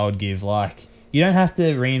advice I would give. Like, you don't have to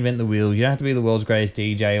reinvent the wheel. You don't have to be the world's greatest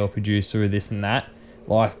DJ or producer or this and that.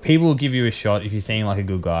 Like, people will give you a shot if you seem like a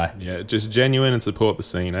good guy. Yeah, just genuine and support the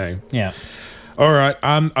scene, eh? Yeah. All right.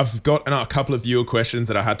 I've got a couple of viewer questions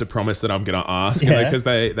that I had to promise that I'm going to ask because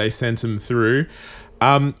they sent them through.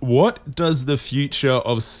 What does the future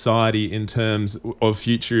of SIDEY in terms of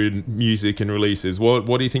future music and releases? What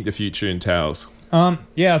do you think the future entails?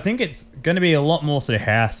 Yeah, I think it's going to be a lot more sort of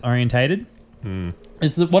house orientated.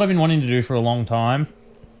 It's what I've been wanting to do for a long time.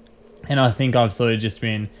 And I think I've sort of just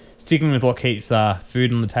been sticking with what keeps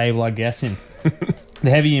food on the table, I guess, and the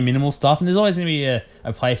heavy and minimal stuff. And there's always going to be a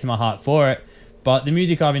place in my heart for it. But the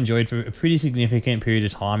music I've enjoyed for a pretty significant period of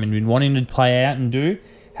time and been wanting to play out and do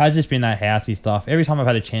has just been that housey stuff. Every time I've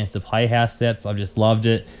had a chance to play house sets, I've just loved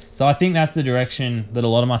it. So I think that's the direction that a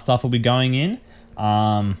lot of my stuff will be going in.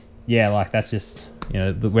 Yeah, like that's just, you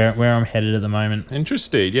know, where I'm headed at the moment.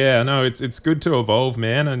 Interesting. Yeah, no, it's good to evolve,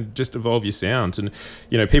 man, and just evolve your sound. And,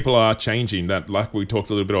 you know, people are changing that, like we talked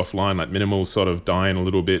a little bit offline, like minimal's sort of dying a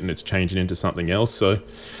little bit and it's changing into something else. So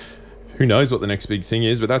who knows what the next big thing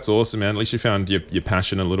is, but that's awesome, man. At least you found your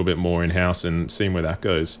passion a little bit more in-house and seeing where that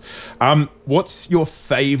goes. What's your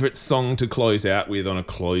favourite song to close out with on a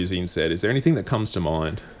closing set? Is there anything that comes to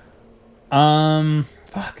mind?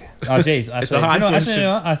 Fuck. Oh, jeez. It's a hard question.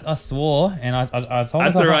 I swore and I told That's myself...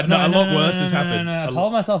 That's all right. A lot worse has happened. I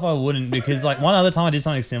told myself I wouldn't because, like, one other time I did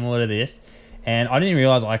something similar to this and I didn't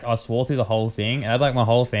realise, like, I swore through the whole thing and I had, like, my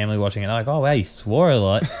whole family watching it. They're like, oh, wow, you swore a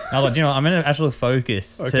lot. And I was like, you know, I'm going to actually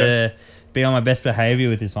focus to be on my best behaviour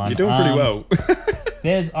with this one. You're doing pretty well.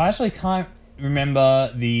 I actually can't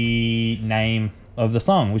remember the name of the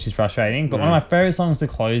song, which is frustrating, but one of my favourite songs to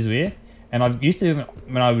close with, and I used to,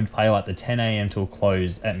 when I would play like the 10 a.m. till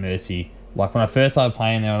close at Mercy, like when I first started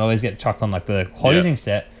playing there, I'd always get chucked on like the closing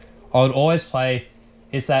set. I would always play,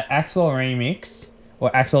 it's that Axwell remix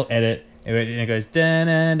or Axwell edit, and it goes dun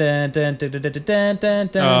dun dun dun dun dun dun dun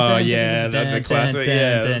dun. Oh yeah, the classic.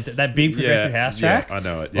 Yeah, that big progressive house track. Yeah, I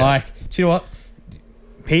know it. Yeah. Like, do you know what?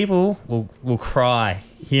 People will cry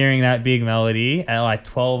hearing that big melody at like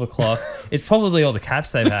 12 o'clock. It's probably all the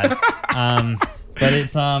caps they've had. But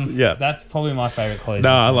it's that's probably my favourite closing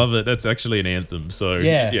song. I love it. That's actually an anthem. So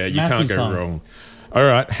yeah, you can't go song. wrong. All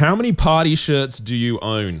right, how many party shirts do you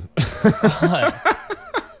own?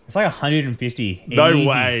 It's like 150. No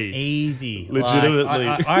way. Easy. Legitimately.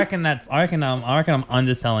 Like, I reckon I'm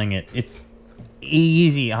underselling it. It's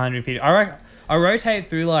easy 150. I rotate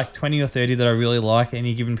through like 20 or 30 that I really like at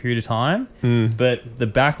any given period of time. But the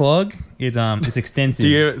backlog is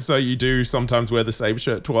extensive. So you do sometimes wear the same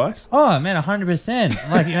shirt twice? Oh man, 100%.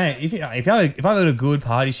 Like, you know, if I got a good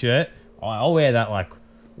party shirt, I'll wear that like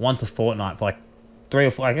once a fortnight for like 3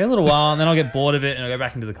 or 4, like a little while, and then I'll get bored of it and I'll go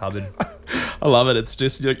back into the cupboard. I love it. It's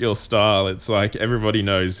just your style. It's like everybody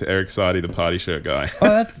knows Eric Sidey, the party shirt guy. Oh,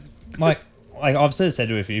 that's like I've said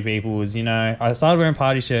to a few people is, I started wearing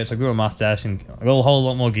party shirts, I grew a mustache, and I got a whole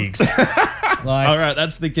lot more gigs. Like, all right,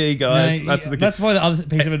 that's the key, guys. That's the key. That's probably the other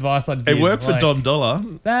piece of advice I'd give. It worked for Don Dollar.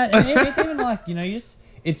 That, and it's even like,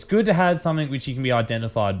 it's good to have something which you can be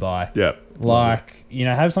identified by. Yeah. Like,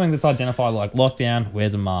 have something that's identified, like Lockdown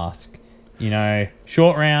wears a mask.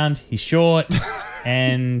 Short Round, he's short,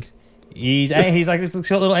 and he's like this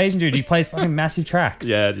short little Asian dude. He plays fucking massive tracks.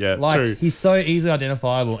 Yeah, like, true. He's so easily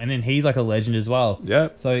identifiable, and then he's like a legend as well. Yeah.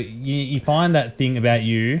 So you find that thing about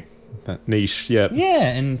you. That niche, yeah. Yeah,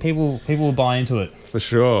 and people will buy into it. For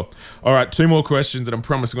sure. All right, 2 more questions, and I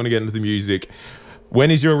promise I'm going to get into the music. When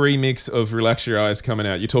is your remix of Relax Your Eyes coming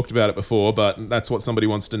out? You talked about it before, but that's what somebody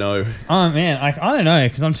wants to know. Oh man, I don't know,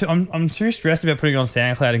 because I'm too stressed about putting it on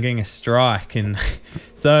SoundCloud and getting a strike, and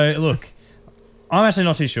so look, I'm actually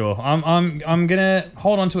not too sure. I'm gonna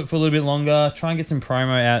hold on to it for a little bit longer, try and get some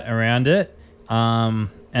promo out around it, and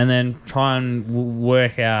then try and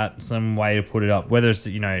work out some way to put it up, whether it's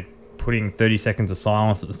putting 30 seconds of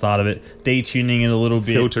silence at the start of it, detuning it a little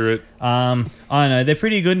bit. Filter it. I don't know. They're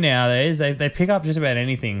pretty good nowadays. They pick up just about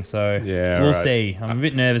anything. So yeah, we'll see. I'm a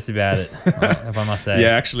bit nervous about it, if I must say.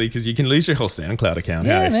 Yeah, actually, because you can lose your whole SoundCloud account.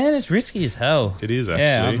 Yeah, hey? Man, it's risky as hell. It is actually.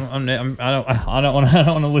 Yeah, I don't want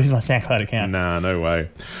to lose my SoundCloud account. Nah, no way.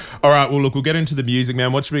 All right, well, look, we'll get into the music,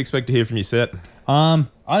 man. What should we expect to hear from your set? I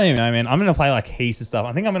don't even know, man. I'm gonna play like heaps of stuff.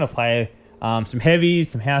 I think I'm gonna play some heavies,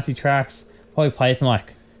 some housey tracks. Probably play some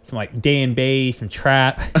D&B, some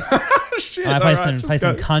trap. Shit, I play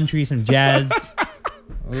some country, some jazz.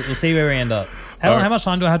 We'll see where we end up. How much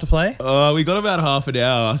time do I have to play? We got about half an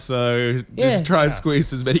hour, so just try and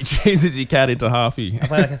squeeze as many tunes as you can into halfie. I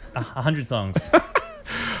play like 100 songs.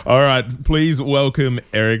 All right, please welcome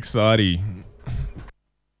Eric Sidey.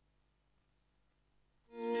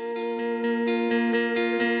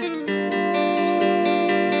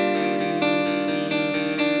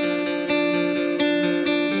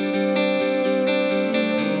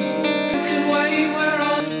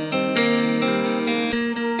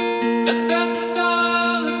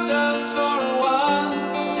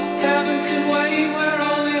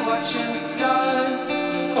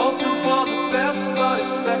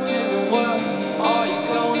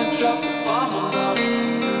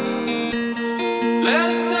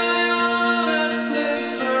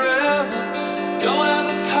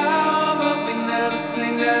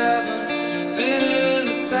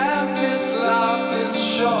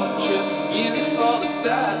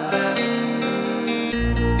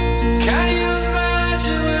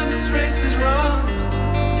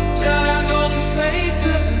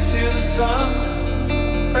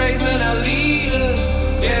 Praising our leaders,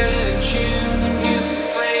 getting in tune, the music's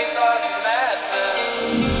played like a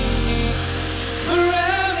madman.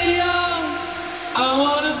 Forever young, I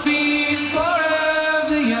wanna be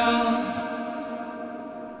forever young.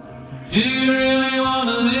 Do you really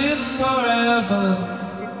wanna live forever,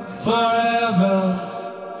 forever,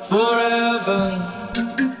 forever?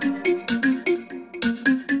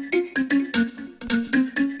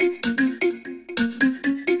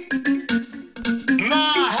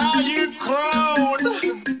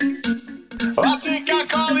 I think I'll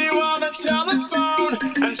call you on the telephone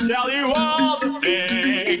and tell you all the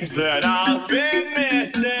things that I've been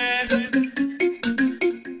missing.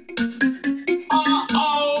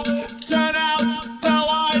 Uh-oh, turn out the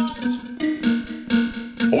lights.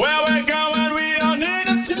 Where we're going, we don't need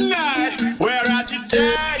them tonight. We're at your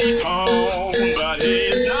daddy's home, but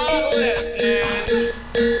he's not listening.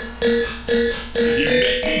 You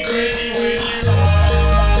make me crazy when you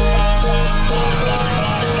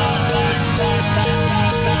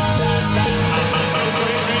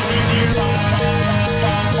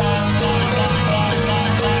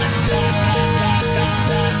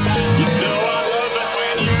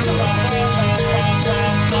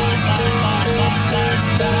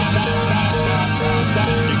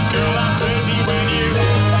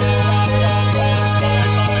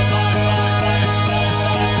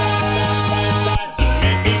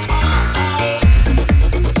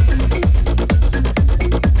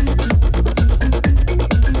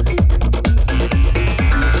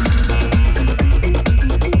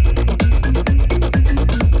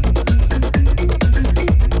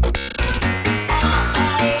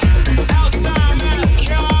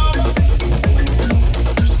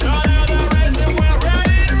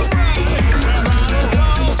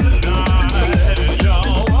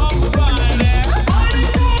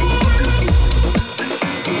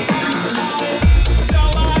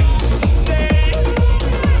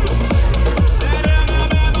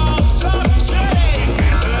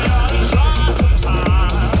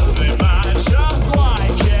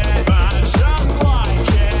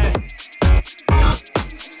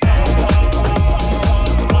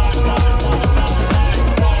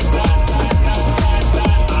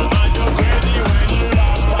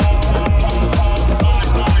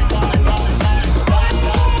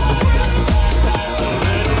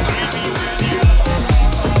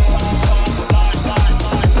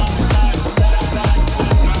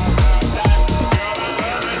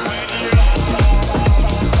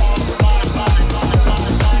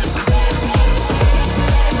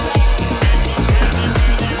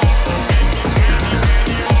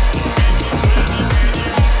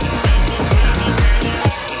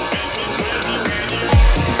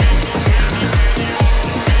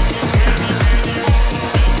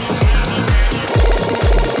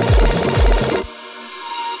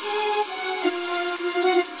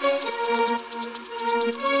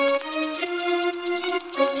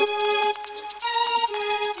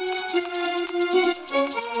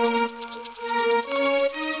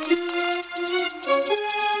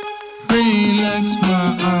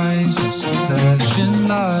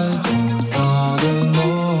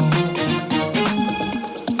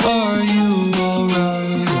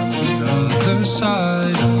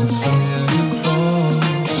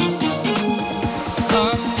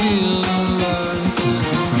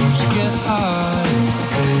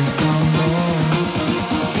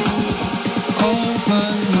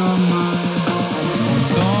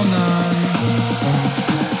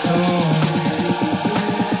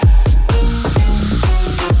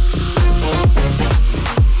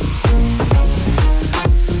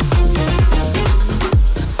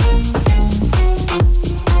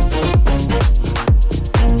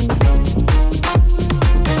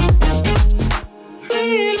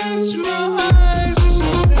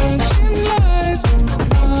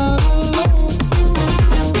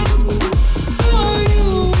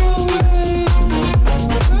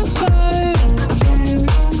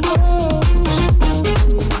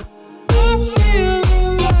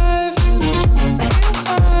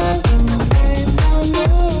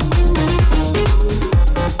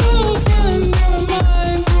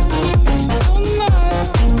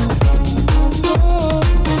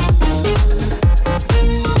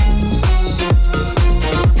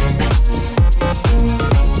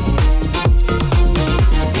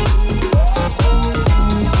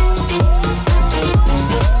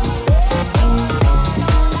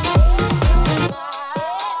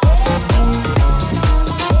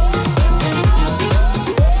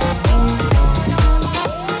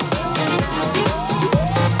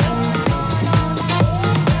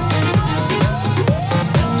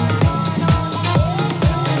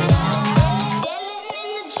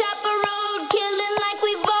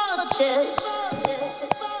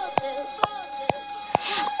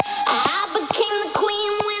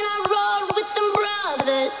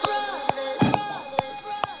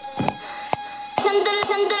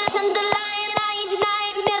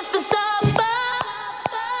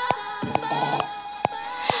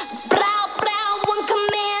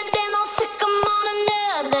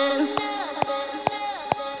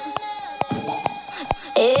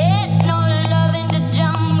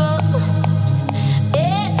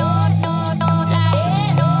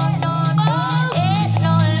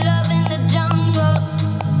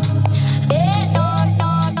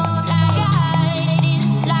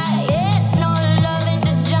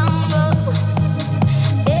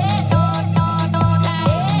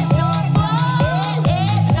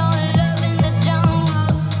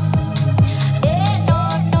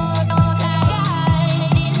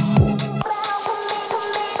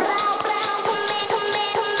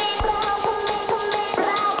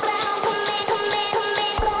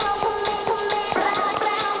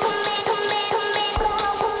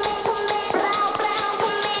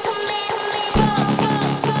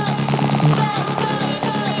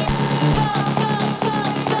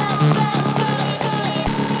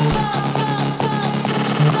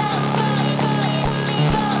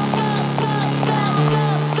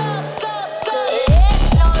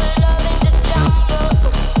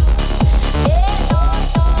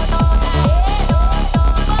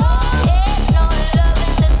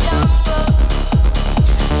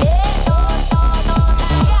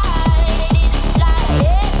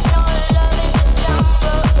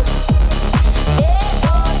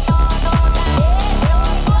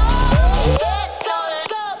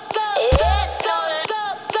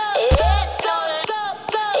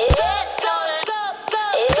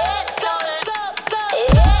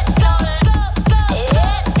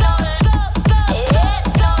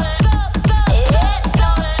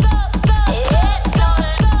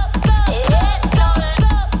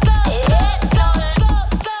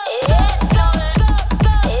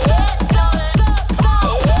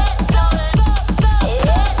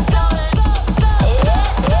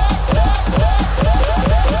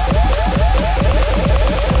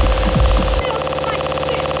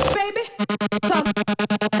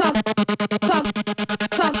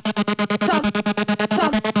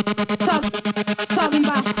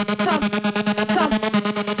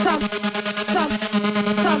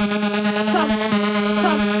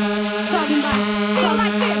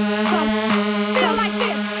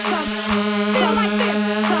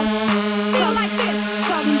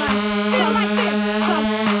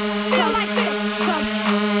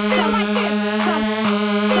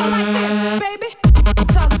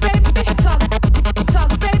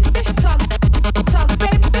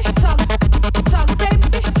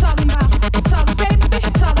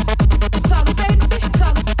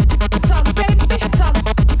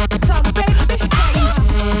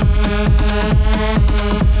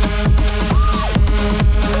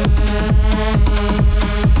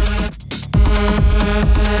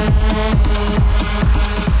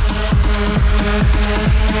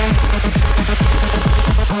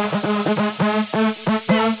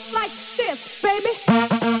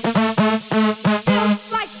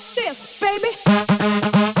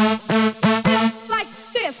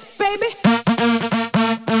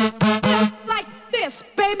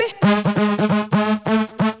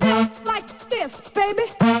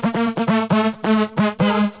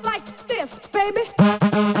this, baby.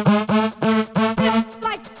 Like this, baby.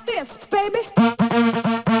 Like this, baby.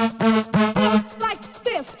 Like this, baby. Like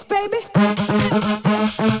this, baby.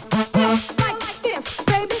 Like this,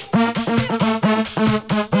 baby. Like this,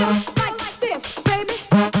 like this, baby. Feel like this, baby. Feel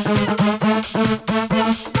like this, baby.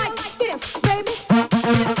 Feel like this, baby. Feel like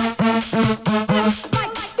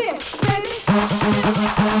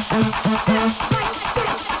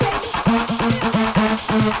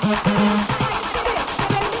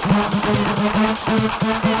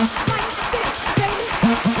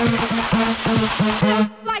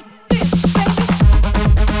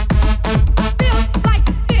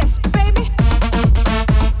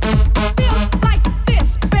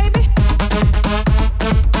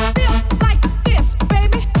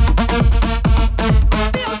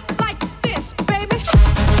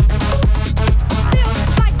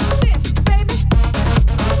this, baby. Feel like this, baby.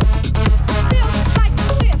 Feel like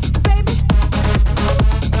this, baby.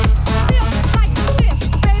 Feel like this,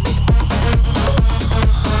 baby.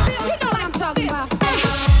 You know what I'm talking about.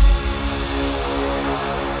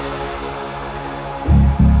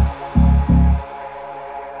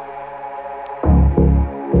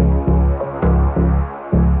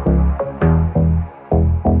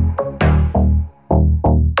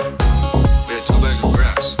 We had 2 bags of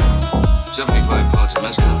grass, 75 pellets of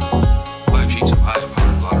mescaline, 5 sheets of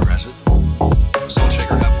high-powered blotter acid, a salt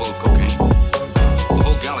shaker half full of cocaine, a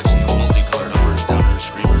whole galaxy of multicolored uppers, downers,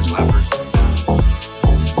 screamers, laughers.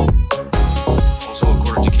 Also a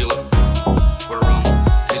quarter tequila, quarter rum,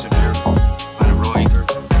 case of beer, pint of raw ether,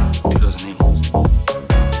 2 dozen emails.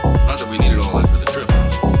 Not that we needed all that for the trip.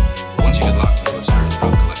 Once you get locked into a serious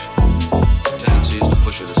drug collection, the tendency is to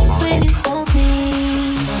push it as far as When you you can. hold me,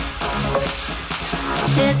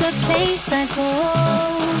 there's a place I go.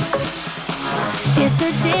 It's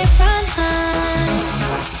a different high.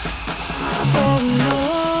 Oh no.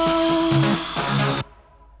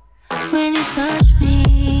 When you touch me,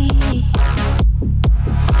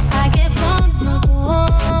 I get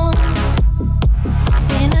vulnerable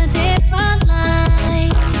in a different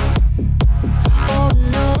light. Oh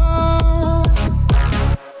no.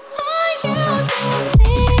 Are you too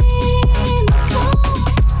cynical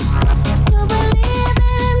to believe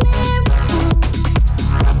in a miracle?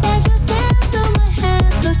 And just step through my head,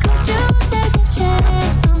 but could you take a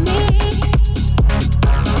chance on me?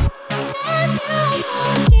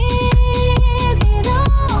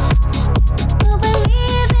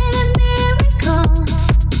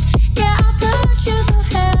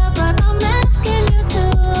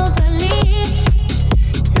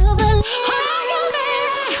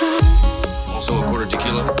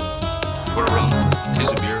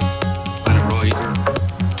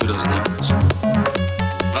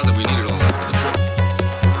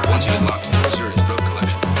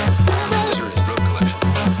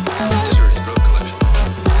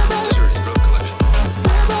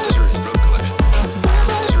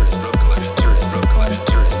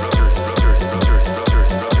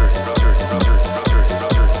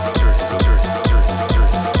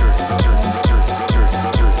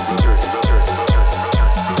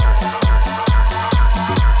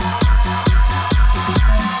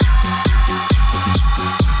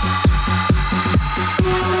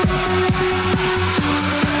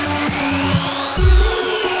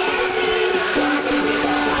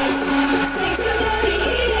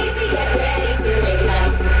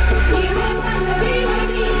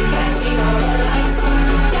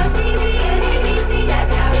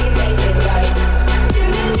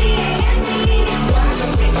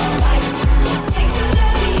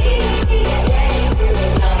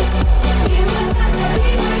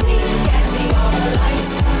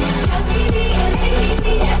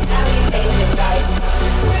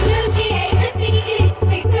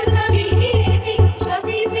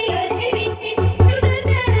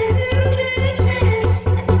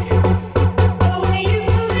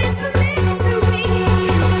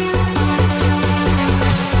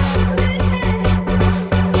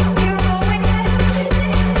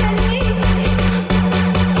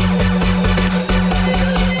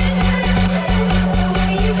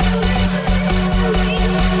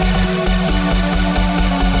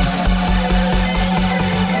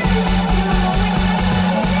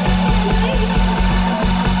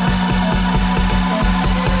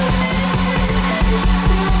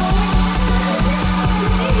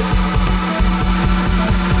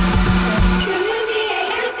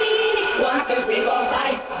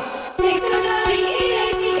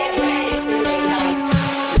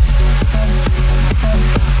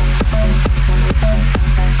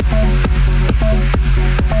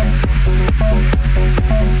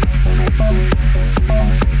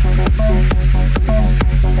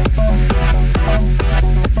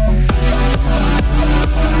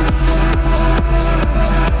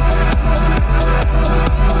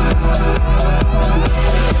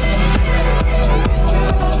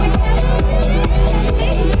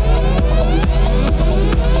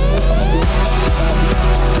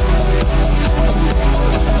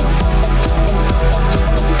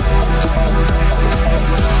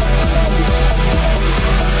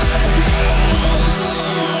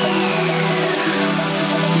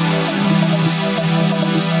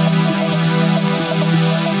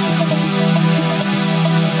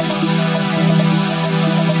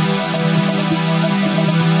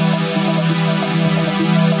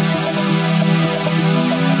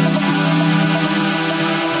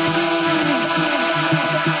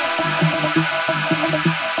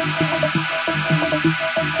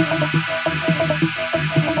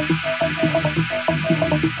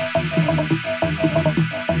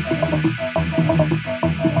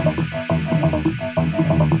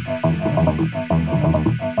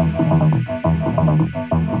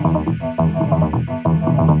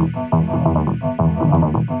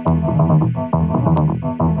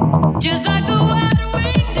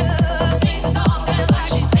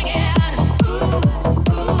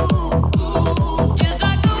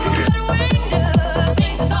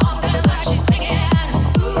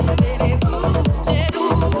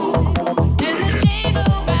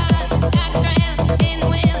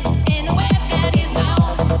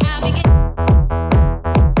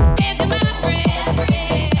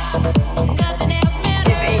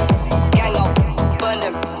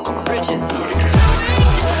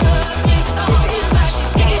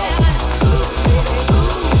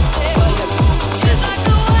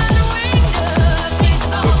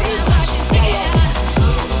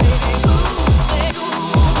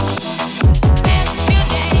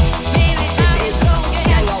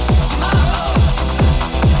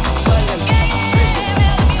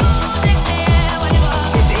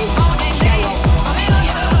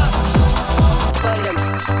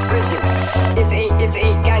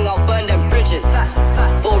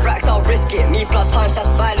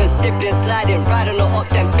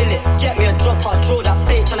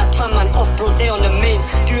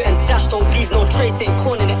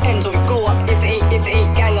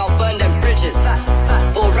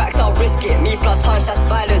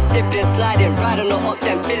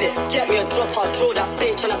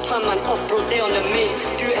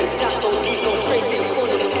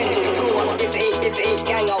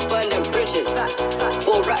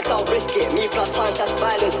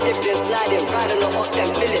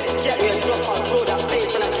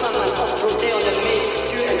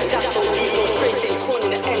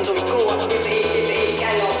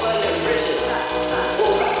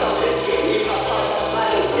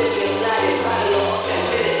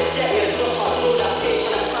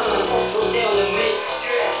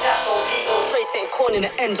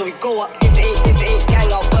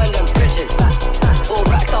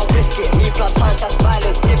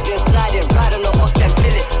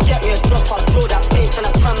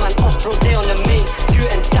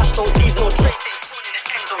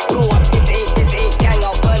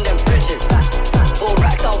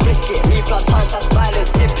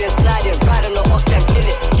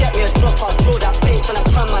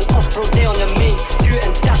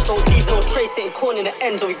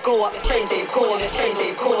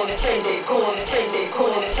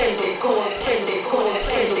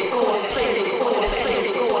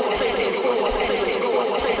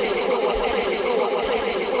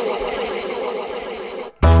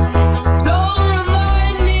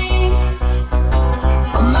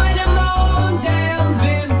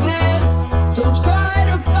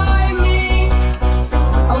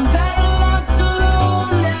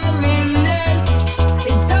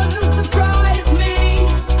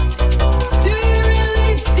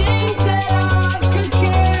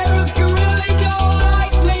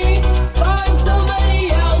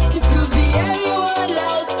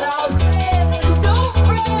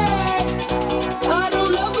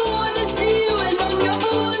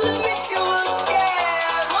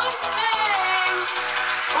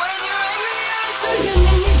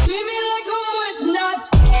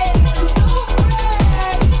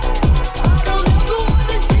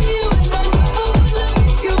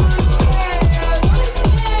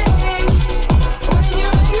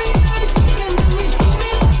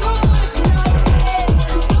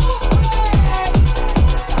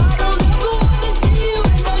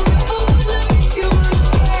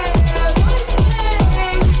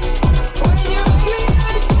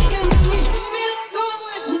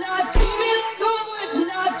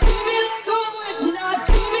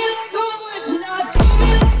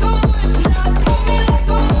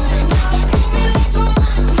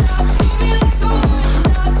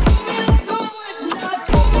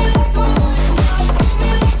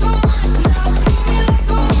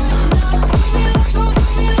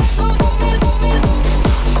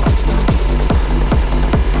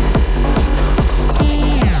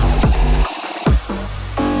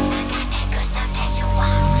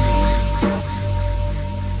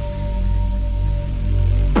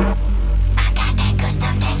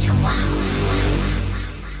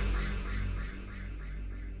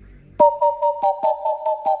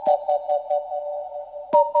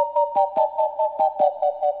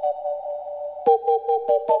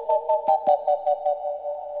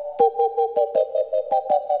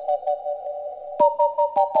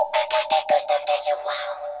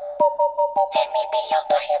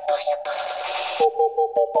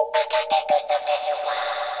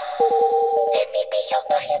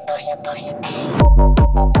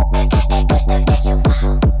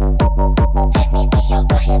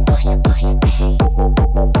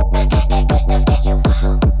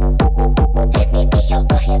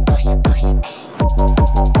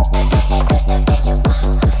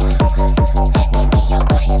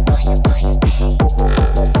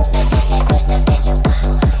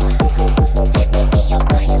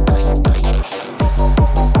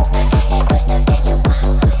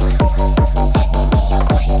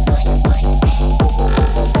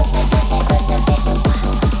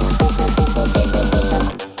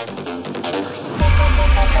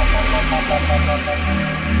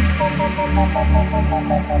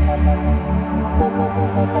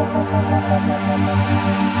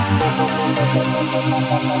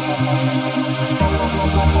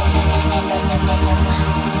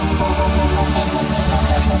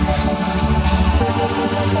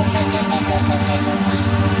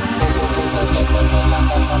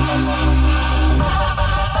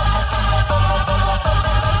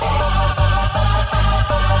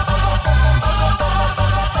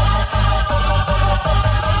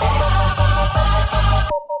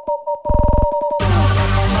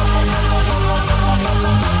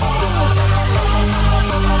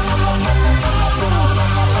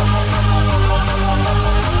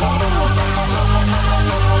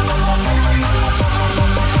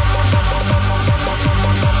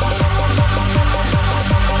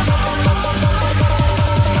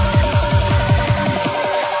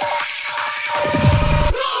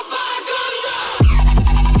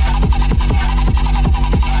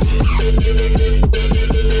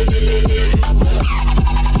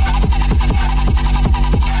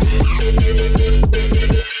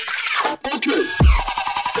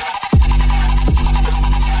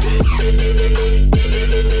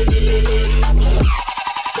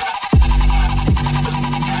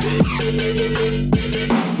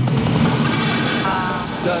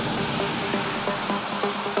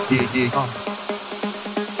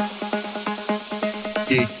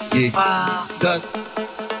 Dust.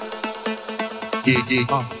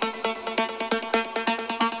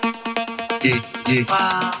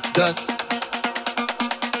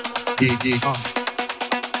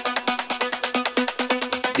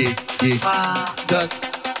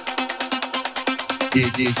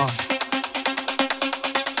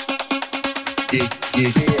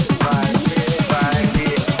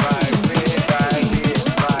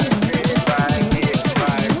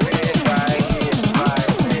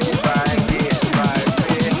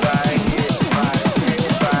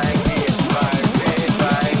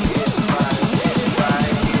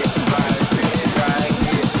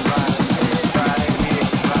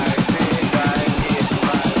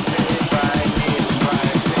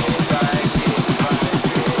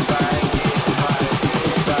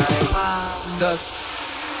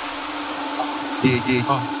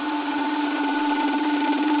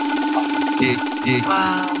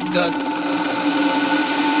 Dust.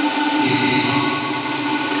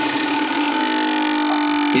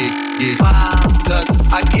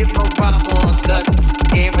 Dust. I give a rhyme on dust,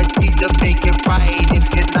 guaranteed to make it right if your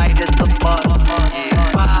night is a buzz.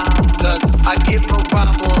 Dust.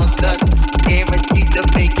 I give a rhyme on dust,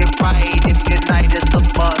 guaranteed to make it right if your night is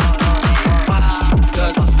a buzz. Dust. I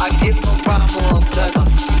give a rhyme on dust, guaranteed to make it right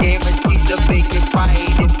if your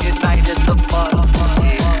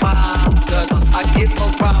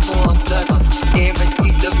night is a buzz.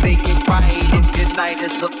 Dust. I give a rhyme on dust, guaranteed to make it right if your night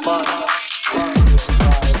is a buzz.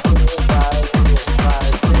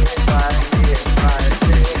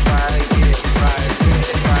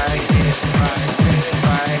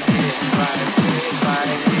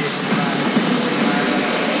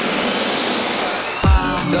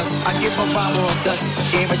 I give a rhyme on dust,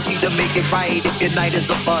 guaranteed to make it right if your night is a bust. Dust. I give a rhyme on dust, guaranteed to make it right if your night is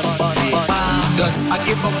a bust. Dust. I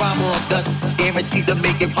give a rhyme on dust, guaranteed to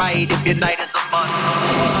make it right if your night is a bust.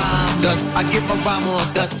 Dust. I give a rhyme on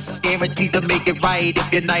dust, guaranteed to make it right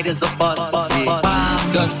if your night is a bust.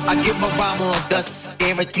 Dust. I give a rhyme on dust, guaranteed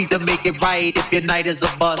to make it right if your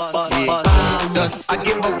night is a bust. Dust. I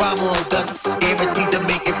give a rhyme on dust, guaranteed to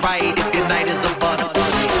make it right if your night is a bust.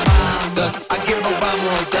 Dust. I give a rhyme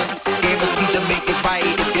on dust, guaranteed to make it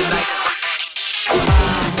right if your night is a bust.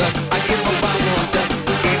 Dust. I give a rhyme on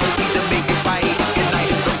dust, guaranteed to make it right if your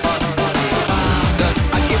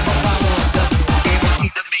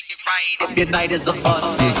night is a bust.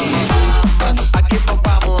 Dust. I give a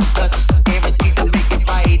rhyme on dust, guaranteed to make it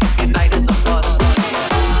right if your night is a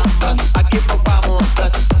bust. Dust. I give a rhyme on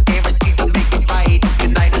dust, guaranteed to make it right if your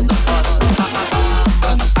night is a bust.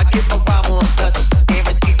 Dust. I give a rhyme on dust,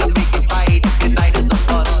 guaranteed to make it right if your night is a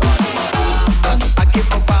bust. Dust. I give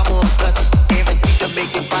a rhyme on dust, guaranteed to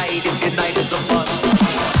make it right if your night is a bust.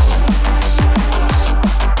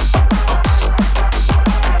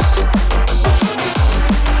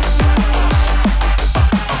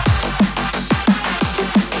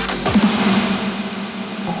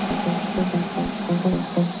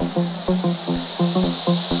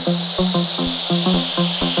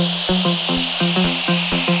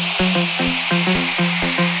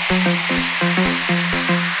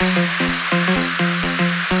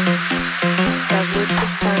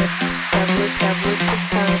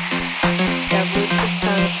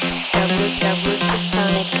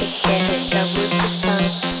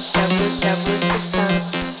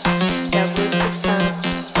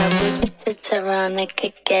 I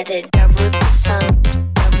could get it. That would be some.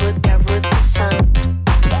 That would be some.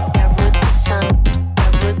 That would be some.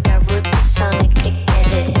 That would be some. I could get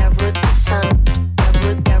it. That would be some.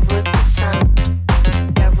 That would be some.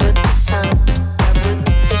 That would be some. That would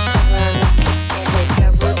be around. I could get it.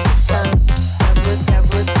 That would be some.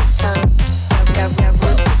 That would be some. That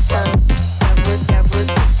would be some. That would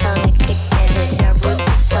be some. I could get it. That would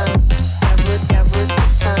be some. That would be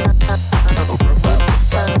some. That would be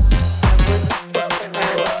some.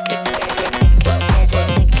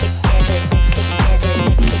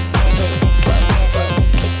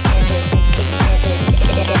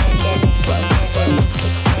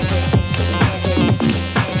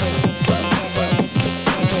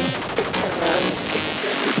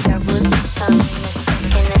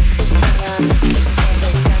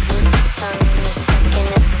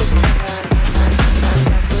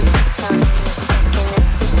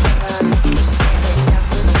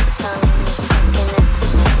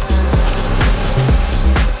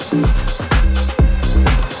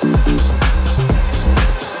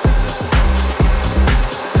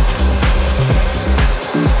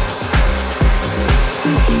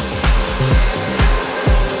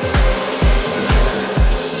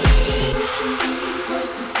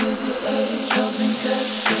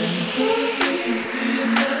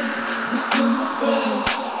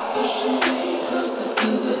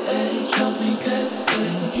 help me get